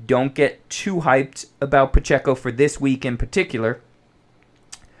don't get too hyped about Pacheco for this week in particular.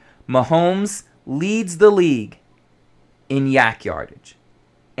 Mahomes leads the league in yak yardage,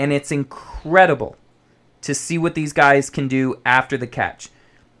 and it's incredible to see what these guys can do after the catch.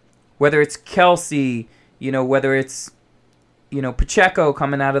 Whether it's Kelce, whether it's Pacheco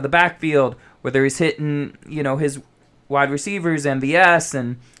coming out of the backfield, whether he's hitting his wide receivers, MVS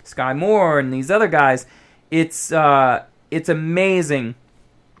and Sky Moore and these other guys, it's amazing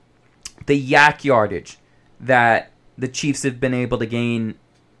the yak yardage that the Chiefs have been able to gain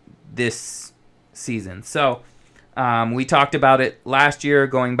this season. So we talked about it last year,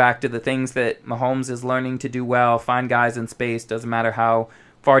 going back to the things that Mahomes is learning to do well, find guys in space, doesn't matter how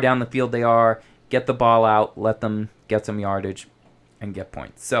far down the field they are, get the ball out, let them get some yardage, and get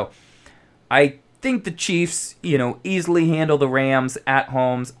points. So I think the Chiefs, easily handle the Rams at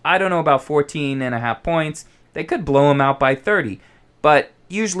home. I don't know about 14.5 points. They could blow them out by 30. But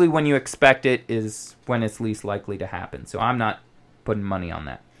usually when you expect it is when it's least likely to happen. So I'm not putting money on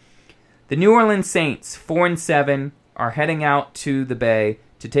that. The New Orleans Saints, 4-7, are heading out to the Bay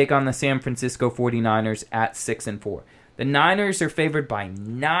to take on the San Francisco 49ers at 6-4. The Niners are favored by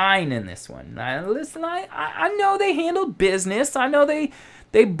 9 in this one. Now, listen, I know they handled business. I know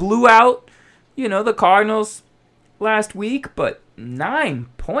they blew out, the Cardinals last week, but 9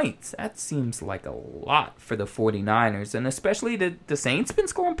 points, that seems like a lot for the 49ers, and especially the Saints been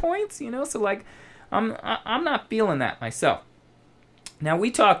scoring points, so I'm not feeling that myself. Now,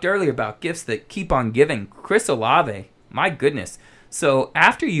 we talked earlier about gifts that keep on giving. Chris Olave, my goodness. So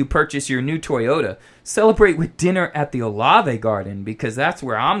after you purchase your new Toyota, celebrate with dinner at the Olave Garden, because that's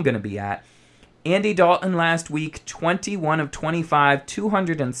where I'm going to be at. Andy Dalton last week, 21 of 25,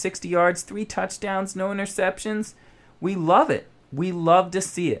 260 yards, 3 touchdowns, no interceptions. We love it. We love to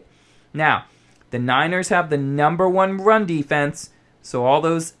see it. Now, the Niners have the number 1 run defense, so all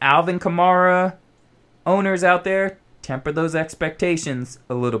those Alvin Kamara owners out there, temper those expectations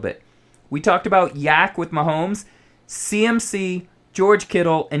a little bit. We talked about Yak with Mahomes. CMC, George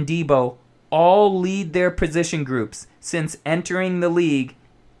Kittle, and Debo all lead their position groups since entering the league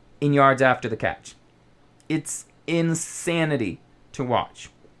in yards after the catch. It's insanity to watch.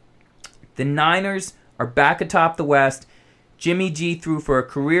 The Niners are back atop the West. Jimmy G threw for a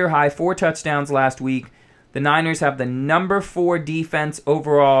career-high 4 touchdowns last week. The Niners have the number 4 defense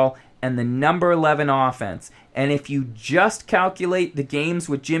overall and the number 11 offense. And if you just calculate the games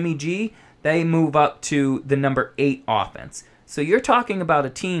with Jimmy G, they move up to the number 8 offense. So you're talking about a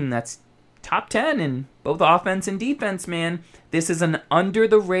team that's top 10 in both offense and defense, man. This is an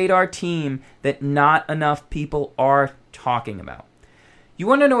under-the-radar team that not enough people are talking about. You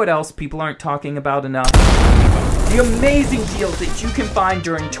want to know what else people aren't talking about enough? The amazing deals that you can find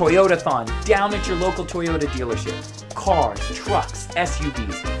during Toyotathon down at your local Toyota dealership. Cars, trucks,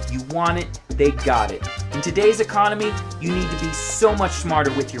 SUVs. You want it, they got it. In today's economy, you need to be so much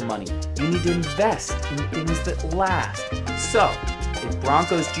smarter with your money. You need to invest in things that last. So, if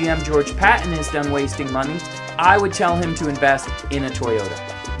Broncos GM George Patton is done wasting money, I would tell him to invest in a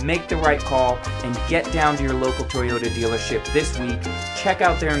Toyota. Make the right call and get down to your local Toyota dealership this week. Check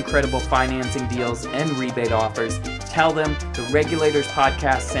out their incredible financing deals and rebate offers. Tell them the Regulators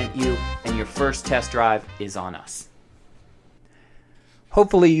Podcast sent you and your first test drive is on us.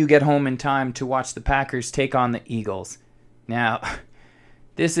 Hopefully you get home in time to watch the Packers take on the Eagles. Now,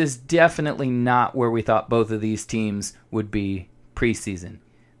 this is definitely not where we thought both of these teams would be preseason.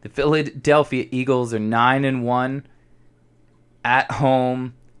 The Philadelphia Eagles are 9-1 at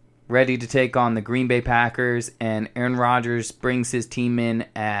home, ready to take on the Green Bay Packers, and Aaron Rodgers brings his team in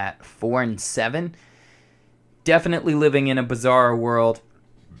at 4-7. Definitely living in a bizarre world.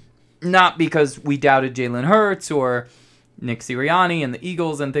 Not because we doubted Jalen Hurts or Nick Sirianni and the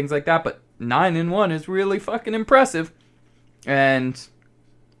Eagles and things like that, but 9-1 is really fucking impressive. And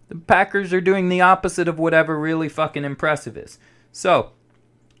the Packers are doing the opposite of whatever really fucking impressive is. So,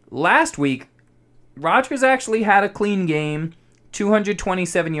 last week, Rodgers actually had a clean game.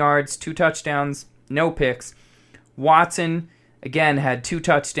 227 yards, 2 touchdowns, no picks. Watson, again, had 2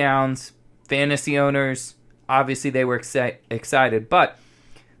 touchdowns. Fantasy owners, obviously they were excited. But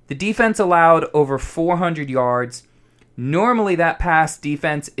the defense allowed over 400 yards. Normally that pass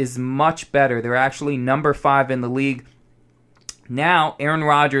defense is much better. They're actually number 5 in the league. Now Aaron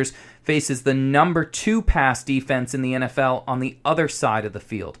Rodgers faces the number 2 pass defense in the NFL on the other side of the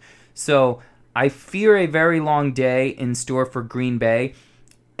field. So I fear a very long day in store for Green Bay.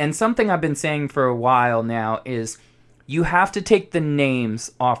 And something I've been saying for a while now is you have to take the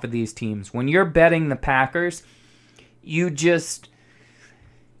names off of these teams. When you're betting the Packers, you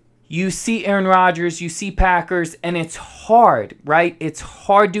see Aaron Rodgers, you see Packers, and it's hard, right? It's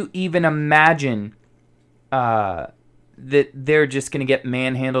hard to even imagine that they're just going to get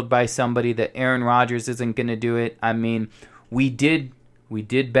manhandled by somebody, that Aaron Rodgers isn't going to do it. I mean, we did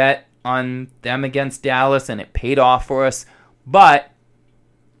bet on them against Dallas, and it paid off for us. But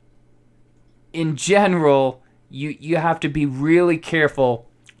in general, you have to be really careful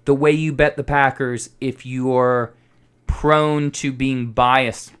the way you bet the Packers if you're prone to being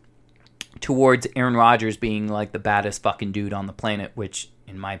biased towards Aaron Rodgers being like the baddest fucking dude on the planet, which,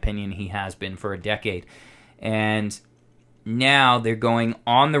 in my opinion, he has been for a decade. And now they're going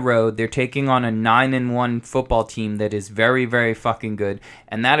on the road. They're taking on a 9-1 football team that is very, very fucking good.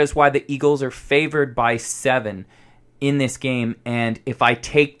 And that is why the Eagles are favored by 7. in this game. And if I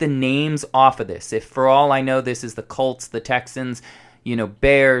take the names off of this, if for all I know this is the Colts, the Texans,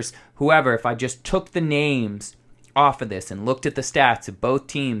 Bears, whoever, if I just took the names off of this and looked at the stats of both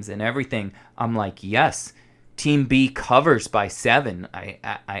teams and everything, I'm like, yes, Team B covers by 7. I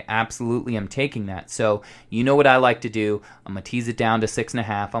absolutely am taking that. So you know what I like to do? I'm gonna tease it down to 6.5.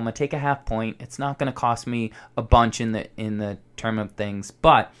 I'm gonna take a half point. It's not gonna cost me a bunch in the term of things,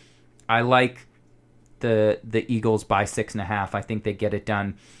 but I like the Eagles by 6.5. I think they get it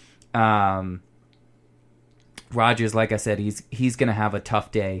done. Rodgers, like I said, he's gonna have a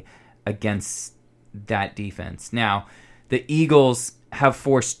tough day against that defense. Now, the Eagles have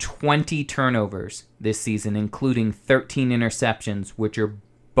forced 20 turnovers this season, including 13 interceptions, which are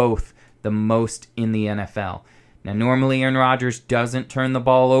both the most in the NFL. Now, normally Aaron Rodgers doesn't turn the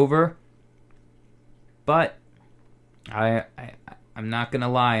ball over, but I'm not gonna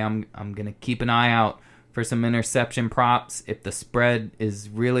lie. I'm gonna keep an eye out for some interception props. If the spread is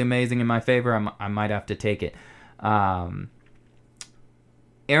really amazing in my favor, I might have to take it. Aaron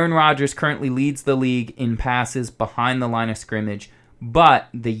Rodgers currently leads the league in passes behind the line of scrimmage, but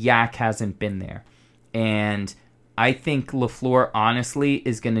the yak hasn't been there. And I think LaFleur, honestly,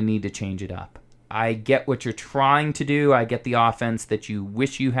 is going to need to change it up. I get what you're trying to do. I get the offense that you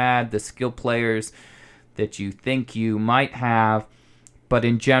wish you had, the skill players that you think you might have. But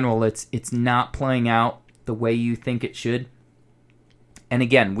in general, it's not playing out the way you think it should. And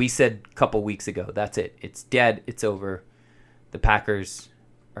again, we said a couple weeks ago, that's it. It's dead. It's over. The Packers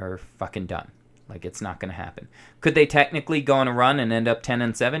are fucking done. Like, it's not going to happen. Could they technically go on a run and end up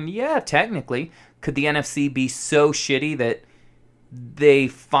 10-7? Yeah, technically. Could the NFC be so shitty that they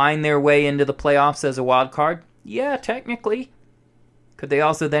find their way into the playoffs as a wild card? Yeah, technically. Could they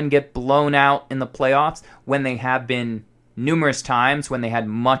also then get blown out in the playoffs when they have been numerous times when they had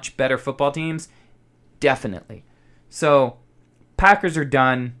much better football teams? Definitely. So, Packers are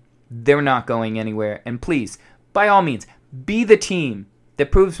done. They're not going anywhere. And please, by all means, be the team that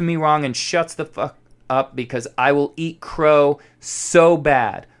proves me wrong and shuts the fuck up, because I will eat crow so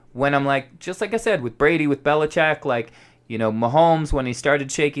bad when I'm like, just like I said, with Brady, with Belichick, like, Mahomes, when he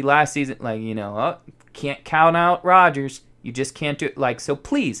started shaky last season, like, can't count out Rodgers. You just can't do it. Like, so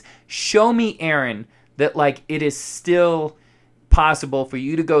please, show me, Aaron, that, like, it is still possible for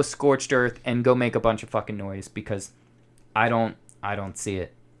you to go scorched earth and go make a bunch of fucking noise, because I don't see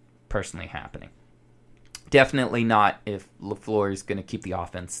it personally happening. Definitely not if LaFleur is going to keep the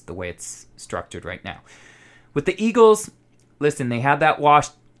offense the way it's structured right now. With the Eagles, listen, they had that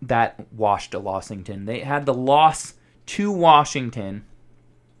washed to Washington. They had the loss to Washington.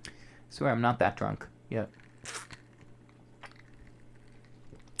 I swear I'm not that drunk yet.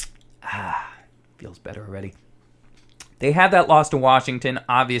 Feels better already. They had that loss to Washington.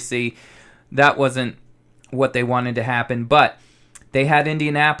 Obviously, that wasn't what they wanted to happen, but they had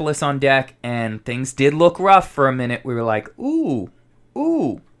Indianapolis on deck, and things did look rough for a minute. We were like, ooh,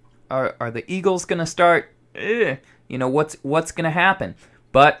 are the Eagles going to start? What's going to happen?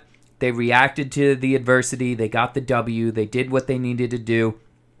 But they reacted to the adversity. They got the W. They did what they needed to do.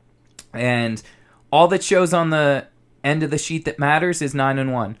 And all that shows on the end of the sheet that matters is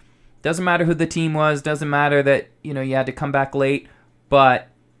 9-1. Doesn't matter who the team was. Doesn't matter that, you had to come back late. But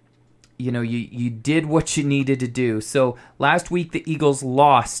you did what you needed to do. So last week, the Eagles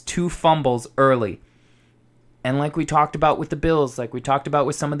lost 2 fumbles early. And like we talked about with the Bills, like we talked about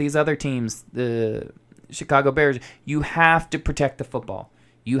with some of these other teams, the Chicago Bears, you have to protect the football.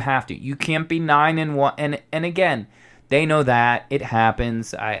 You have to. You can't be 9-1. And again, they know that. It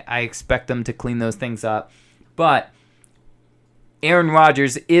happens. I expect them to clean those things up. But Aaron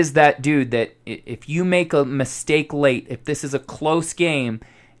Rodgers is that dude that if you make a mistake late, if this is a close game,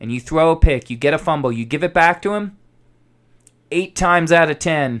 and you throw a pick, you get a fumble, you give it back to him, 8 times out of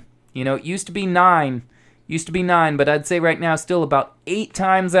 10, it used to be 9, but I'd say right now still about 8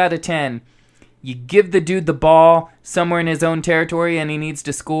 times out of 10, you give the dude the ball somewhere in his own territory and he needs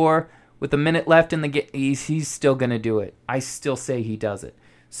to score with a minute left in the game, he's still going to do it. I still say he does it.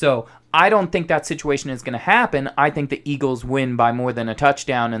 So I don't think that situation is going to happen. I think the Eagles win by more than a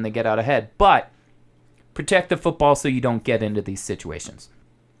touchdown and they get out ahead. But protect the football so you don't get into these situations.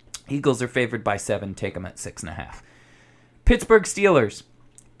 Eagles are favored by 7. Take them at 6.5. Pittsburgh Steelers,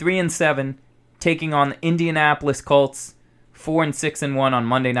 3-7, taking on the Indianapolis Colts, 4-6-1 on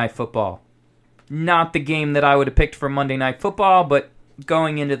Monday Night Football. Not the game that I would have picked for Monday Night Football, but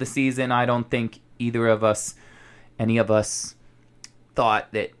going into the season, I don't think any of us,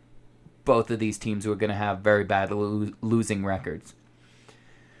 thought that both of these teams were going to have very bad losing records.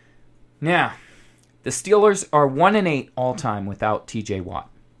 Now, the Steelers are 1-8 all time without TJ Watt.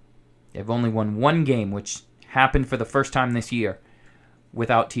 They've only won 1 game, which happened for the first time this year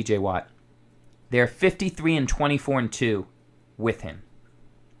without TJ Watt. They're 53-24-2 with him.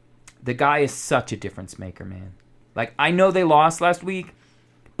 The guy is such a difference maker, man. Like, I know they lost last week,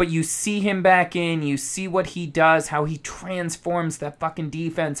 but you see him back in, you see what he does, how he transforms that fucking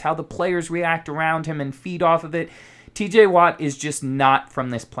defense, how the players react around him and feed off of it. TJ Watt is just not from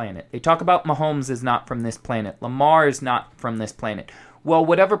this planet. They talk about Mahomes is not from this planet. Lamar is not from this planet. Well,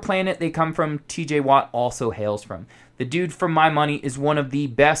 whatever planet they come from, TJ Watt also hails from. The dude, for my money, is one of the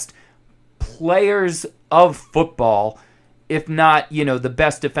best players of football, if not, the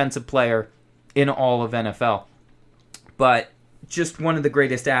best defensive player in all of NFL. But just one of the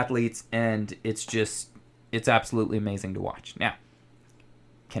greatest athletes, and it's absolutely amazing to watch. Now,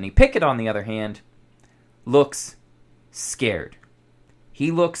 Kenny Pickett, on the other hand, looks scared. He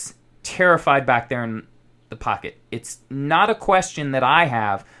looks terrified back there in the pocket. It's not a question that I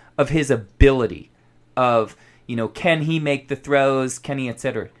have of his ability, of, can he make the throws, can he, et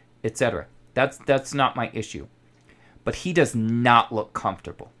cetera, et cetera. That's not my issue. But he does not look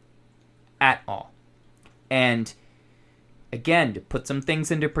comfortable at all. And again, to put some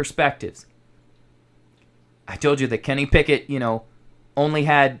things into perspectives, I told you that Kenny Pickett, only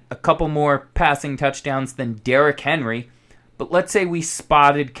had a couple more passing touchdowns than Derrick Henry. But let's say we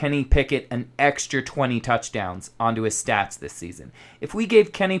spotted Kenny Pickett an extra 20 touchdowns onto his stats this season. If we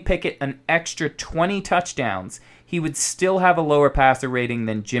gave Kenny Pickett an extra 20 touchdowns, he would still have a lower passer rating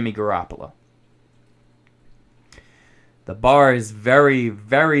than Jimmy Garoppolo. The bar is very,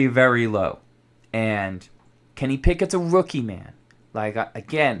 very, very low. And Kenny Pickett's a rookie, man. Like,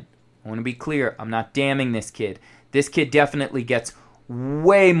 again, I want to be clear. I'm not damning this kid. This kid definitely gets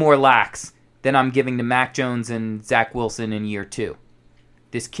way more lax than I'm giving to Mac Jones and Zach Wilson in year 2.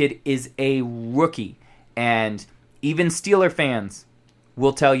 This kid is a rookie. And even Steeler fans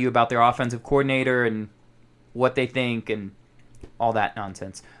will tell you about their offensive coordinator and what they think and all that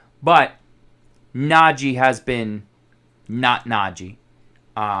nonsense. But Najee has been not Najee.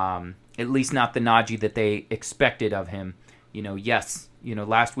 At least not the Najee that they expected of him. Yes,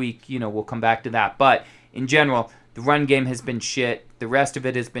 last week, we'll come back to that. But in general, the run game has been shit. The rest of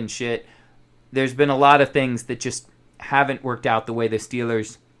it has been shit. There's been a lot of things that just haven't worked out the way the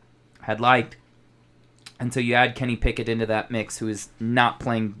Steelers had liked. And so you add Kenny Pickett into that mix, who is not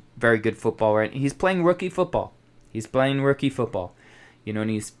playing very good football right now. He's playing rookie football. And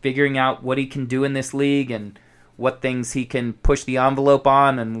he's figuring out what he can do in this league and what things he can push the envelope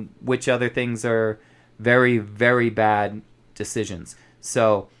on and which other things are very, very bad decisions.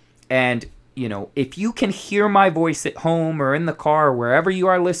 So, and, if you can hear my voice at home or in the car or wherever you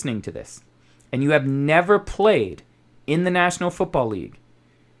are listening to this, and you have never played in the National Football League,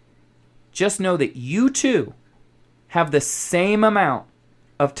 just know that you too have the same amount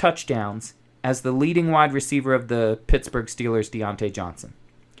of touchdowns as the leading wide receiver of the Pittsburgh Steelers, Deontay Johnson.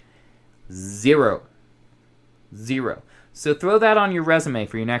 0. So throw that on your resume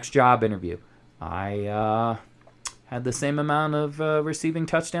for your next job interview. I had the same amount of receiving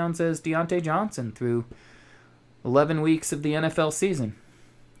touchdowns as Deontay Johnson through 11 weeks of the NFL season.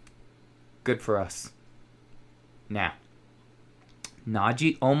 Good for us. Now,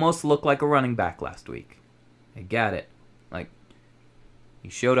 Najee almost looked like a running back last week. I get it. Like, he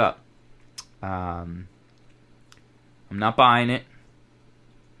showed up. I'm not buying it.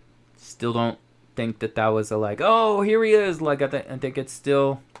 Still don't think that was oh, here he is. Like, I think it's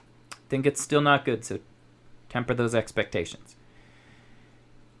still not good. So temper those expectations.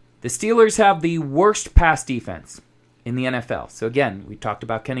 The Steelers have the worst pass defense in the NFL. So again, we talked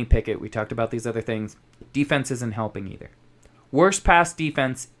about Kenny Pickett. We talked about these other things. Defense isn't helping either. Worst pass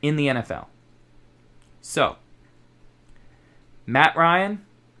defense in the NFL. So, Matt Ryan,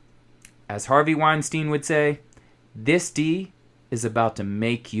 as Harvey Weinstein would say, this D is about to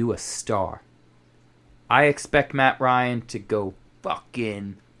make you a star. I expect Matt Ryan to go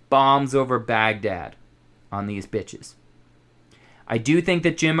fucking bombs over Baghdad on these bitches. I do think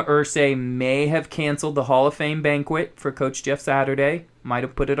that Jim Irsay may have canceled the Hall of Fame banquet for Coach Jeff Saturday. Might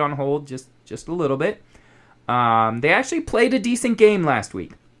have put it on hold just a little bit. They actually played a decent game last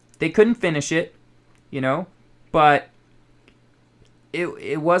week. They couldn't finish it, but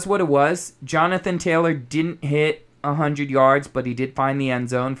it was what it was. Jonathan Taylor didn't hit 100 yards, but he did find the end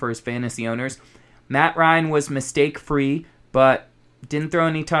zone for his fantasy owners. Matt Ryan was mistake-free, but didn't throw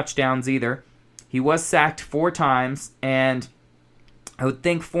any touchdowns either. He was sacked 4 times, and I would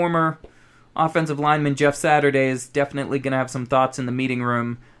think former offensive lineman Jeff Saturday is definitely going to have some thoughts in the meeting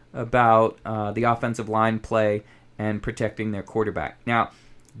room about the offensive line play and protecting their quarterback. Now,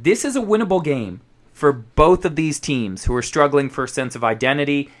 this is a winnable game for both of these teams who are struggling for a sense of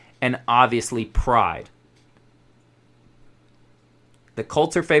identity and obviously pride. The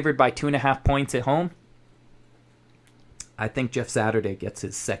Colts are favored by 2.5 points at home. I think Jeff Saturday gets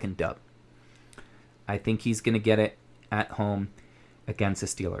his second dub. I think he's going to get it at home against the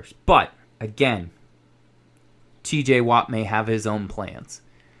Steelers. But, again, TJ Watt may have his own plans.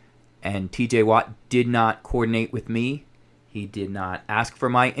 And TJ Watt did not coordinate with me. He did not ask for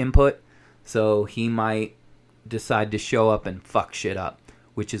my input. So he might decide to show up and fuck shit up,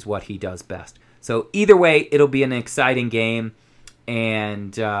 which is what he does best. So either way, it'll be an exciting game.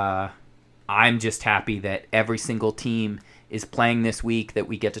 And I'm just happy that every single team is playing this week, that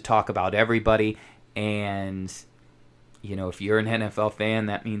we get to talk about everybody. And, you know, if you're an NFL fan,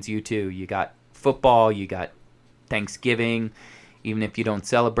 that means you too. You got football, you got Thanksgiving. Even if you don't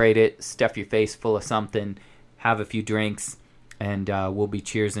celebrate it, stuff your face full of something, have a few drinks, and we'll be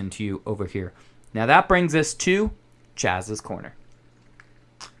cheersing to you over here. Now that brings us to Chaz's Corner.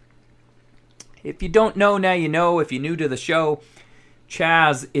 If you don't know, now you know. If you're new to the show,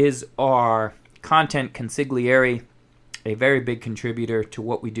 Chaz is our content consigliere, a very big contributor to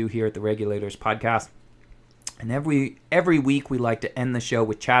what we do here at the Regulators Podcast. And every week we like to end the show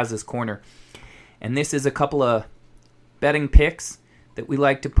with Chaz's Corner. And this is a couple of betting picks that we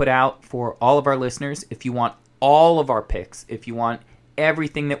like to put out for all of our listeners. If you want all of our picks, if you want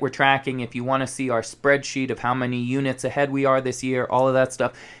everything that we're tracking, if you want to see our spreadsheet of how many units ahead we are this year, all of that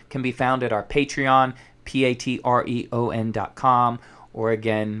stuff can be found at our Patreon, patreon.com, or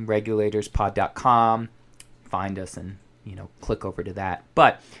again, regulatorspod.com. Find us and, you know, click over to that.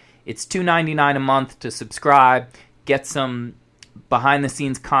 But it's $2.99 a month to subscribe, get some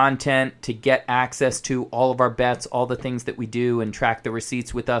behind-the-scenes content to get access to all of our bets, all the things that we do, and track the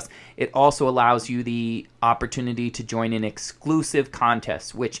receipts with us. It also allows you the opportunity to join in exclusive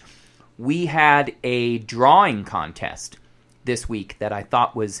contests, which we had a drawing contest this week that I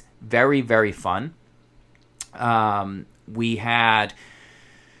thought was very, very fun. We had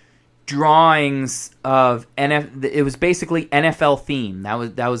drawings of it was basically NFL theme.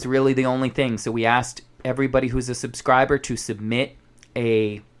 That was really the only thing. So we asked everybody who's a subscriber to submit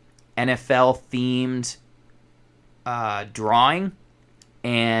a NFL themed drawing,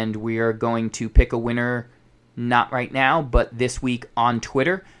 and we are going to pick a winner, not right now, but this week on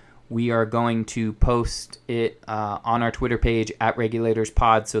Twitter. We are going to post it on our Twitter page at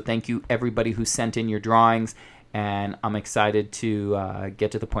RegulatorsPod. So thank you everybody who sent in your drawings, and I'm excited to get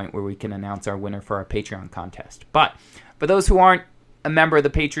to the point where we can announce our winner for our Patreon contest. But for those who aren't a member of the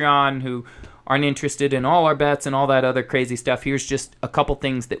Patreon, who aren't interested in all our bets and all that other crazy stuff, here's just a couple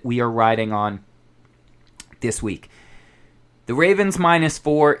things that we are riding on this week. The Ravens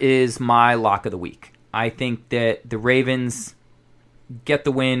 -4 is my lock of the week. I think that the Ravens get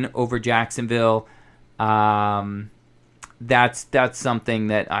the win over Jacksonville. That's something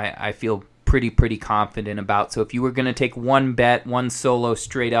that I feel pretty confident about. So if you were going to take one bet, one solo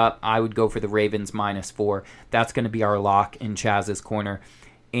straight up, I would go for the Ravens -4. That's going to be our lock in Chaz's Corner.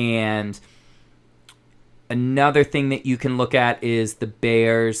 And another thing that you can look at is the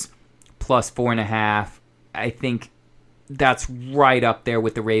Bears +4.5. I think that's right up there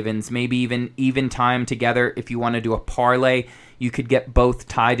with the Ravens. Maybe even time together. If you want to do a parlay, you could get both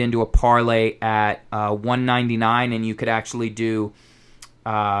tied into a parlay at $1.99, and you could actually do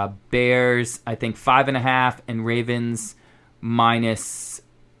Bears, I think 5.5, and Ravens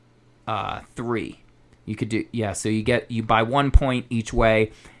 -3. You could do, yeah. So you buy 1 point each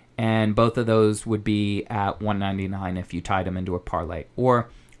way, and both of those would be at $1.99 if you tied them into a parlay. Or,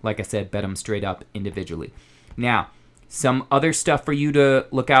 like I said, bet them straight up individually. Now, some other stuff for you to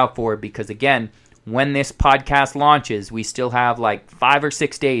look out for, because again, when this podcast launches, we still have like 5 or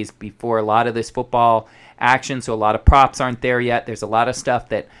 6 days before a lot of this football action, so a lot of props aren't there yet. There's a lot of stuff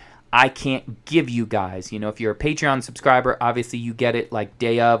that I can't give you guys. You know, if you're a Patreon subscriber, obviously you get it like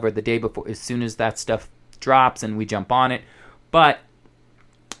day of or the day before, as soon as that stuff drops and we jump on it. But,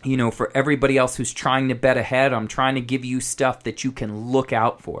 you know, for everybody else who's trying to bet ahead, I'm trying to give you stuff that you can look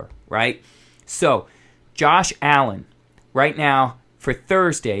out for, right? So, Josh Allen, right now, for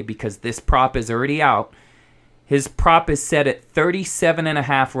Thursday, because this prop is already out, his prop is set at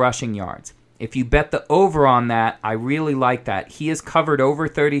 37.5 rushing yards. If you bet the over on that, I really like that. He has covered over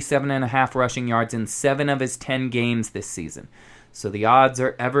 37.5 rushing yards in 7 of his 10 games this season. So the odds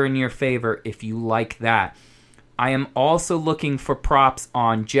are ever in your favor if you like that. I am also looking for props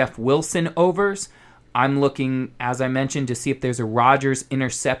on Jeff Wilson overs. I'm looking, as I mentioned, to see if there's a Rodgers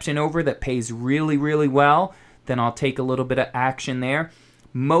interception over that pays really, really well. Then I'll take a little bit of action there.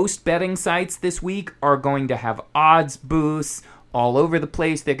 Most betting sites this week are going to have odds boosts all over the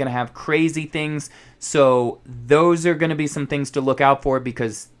place. They're going to have crazy things. So those are going to be some things to look out for,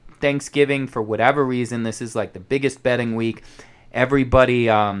 because Thanksgiving, for whatever reason, this is like the biggest betting week. Everybody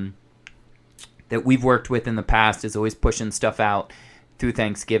that we've worked with in the past is always pushing stuff out through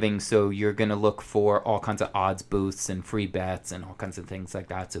Thanksgiving, so you're going to look for all kinds of odds boosts and free bets and all kinds of things like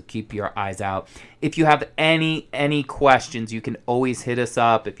that, so keep your eyes out. If you have any questions, you can always hit us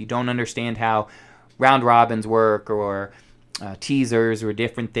up. If you don't understand how round robins work or teasers or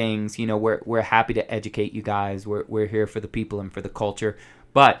different things, we're happy to educate you guys. We're here for the people and for the culture.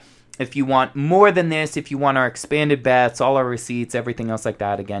 But if you want more than this, if you want our expanded bets, all our receipts, everything else like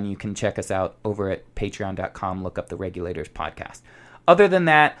that, again, you can check us out over at patreon.com. Look up the Regulators Podcast. Other than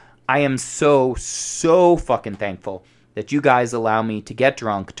that, I am so fucking thankful that you guys allow me to get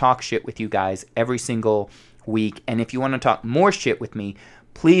drunk, talk shit with you guys every single week. And if you want to talk more shit with me,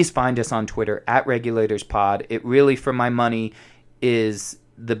 please find us on Twitter at RegulatorspOd. It really, for my money, is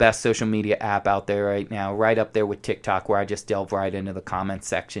the best social media app out there right now, right up there with TikTok, where I just delve right into the comments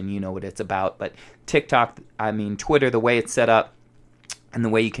section. You know what it's about. But Twitter, the way it's set up and the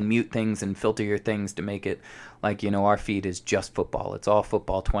way you can mute things and filter your things to make it like, our feed is just football. It's all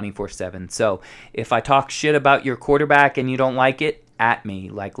football 24/7. So if I talk shit about your quarterback and you don't like it, at me,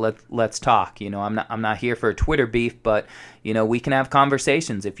 like let's talk. I'm not here for a Twitter beef, but we can have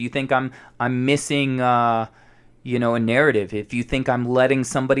conversations. If you think I'm missing a narrative, if you think I'm letting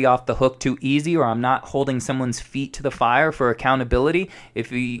somebody off the hook too easy, or I'm not holding someone's feet to the fire for accountability,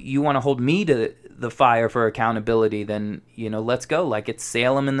 if you want to hold me to the fire for accountability, then let's go. Like, it's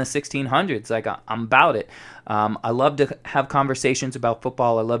Salem in the 1600s. Like, I'm about it. I love to have conversations about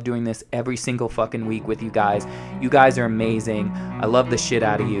football. I love doing this every single fucking week with you guys. You guys are amazing. I love the shit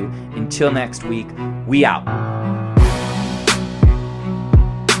out of you. Until next week, we out.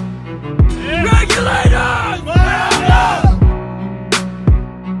 Regulator!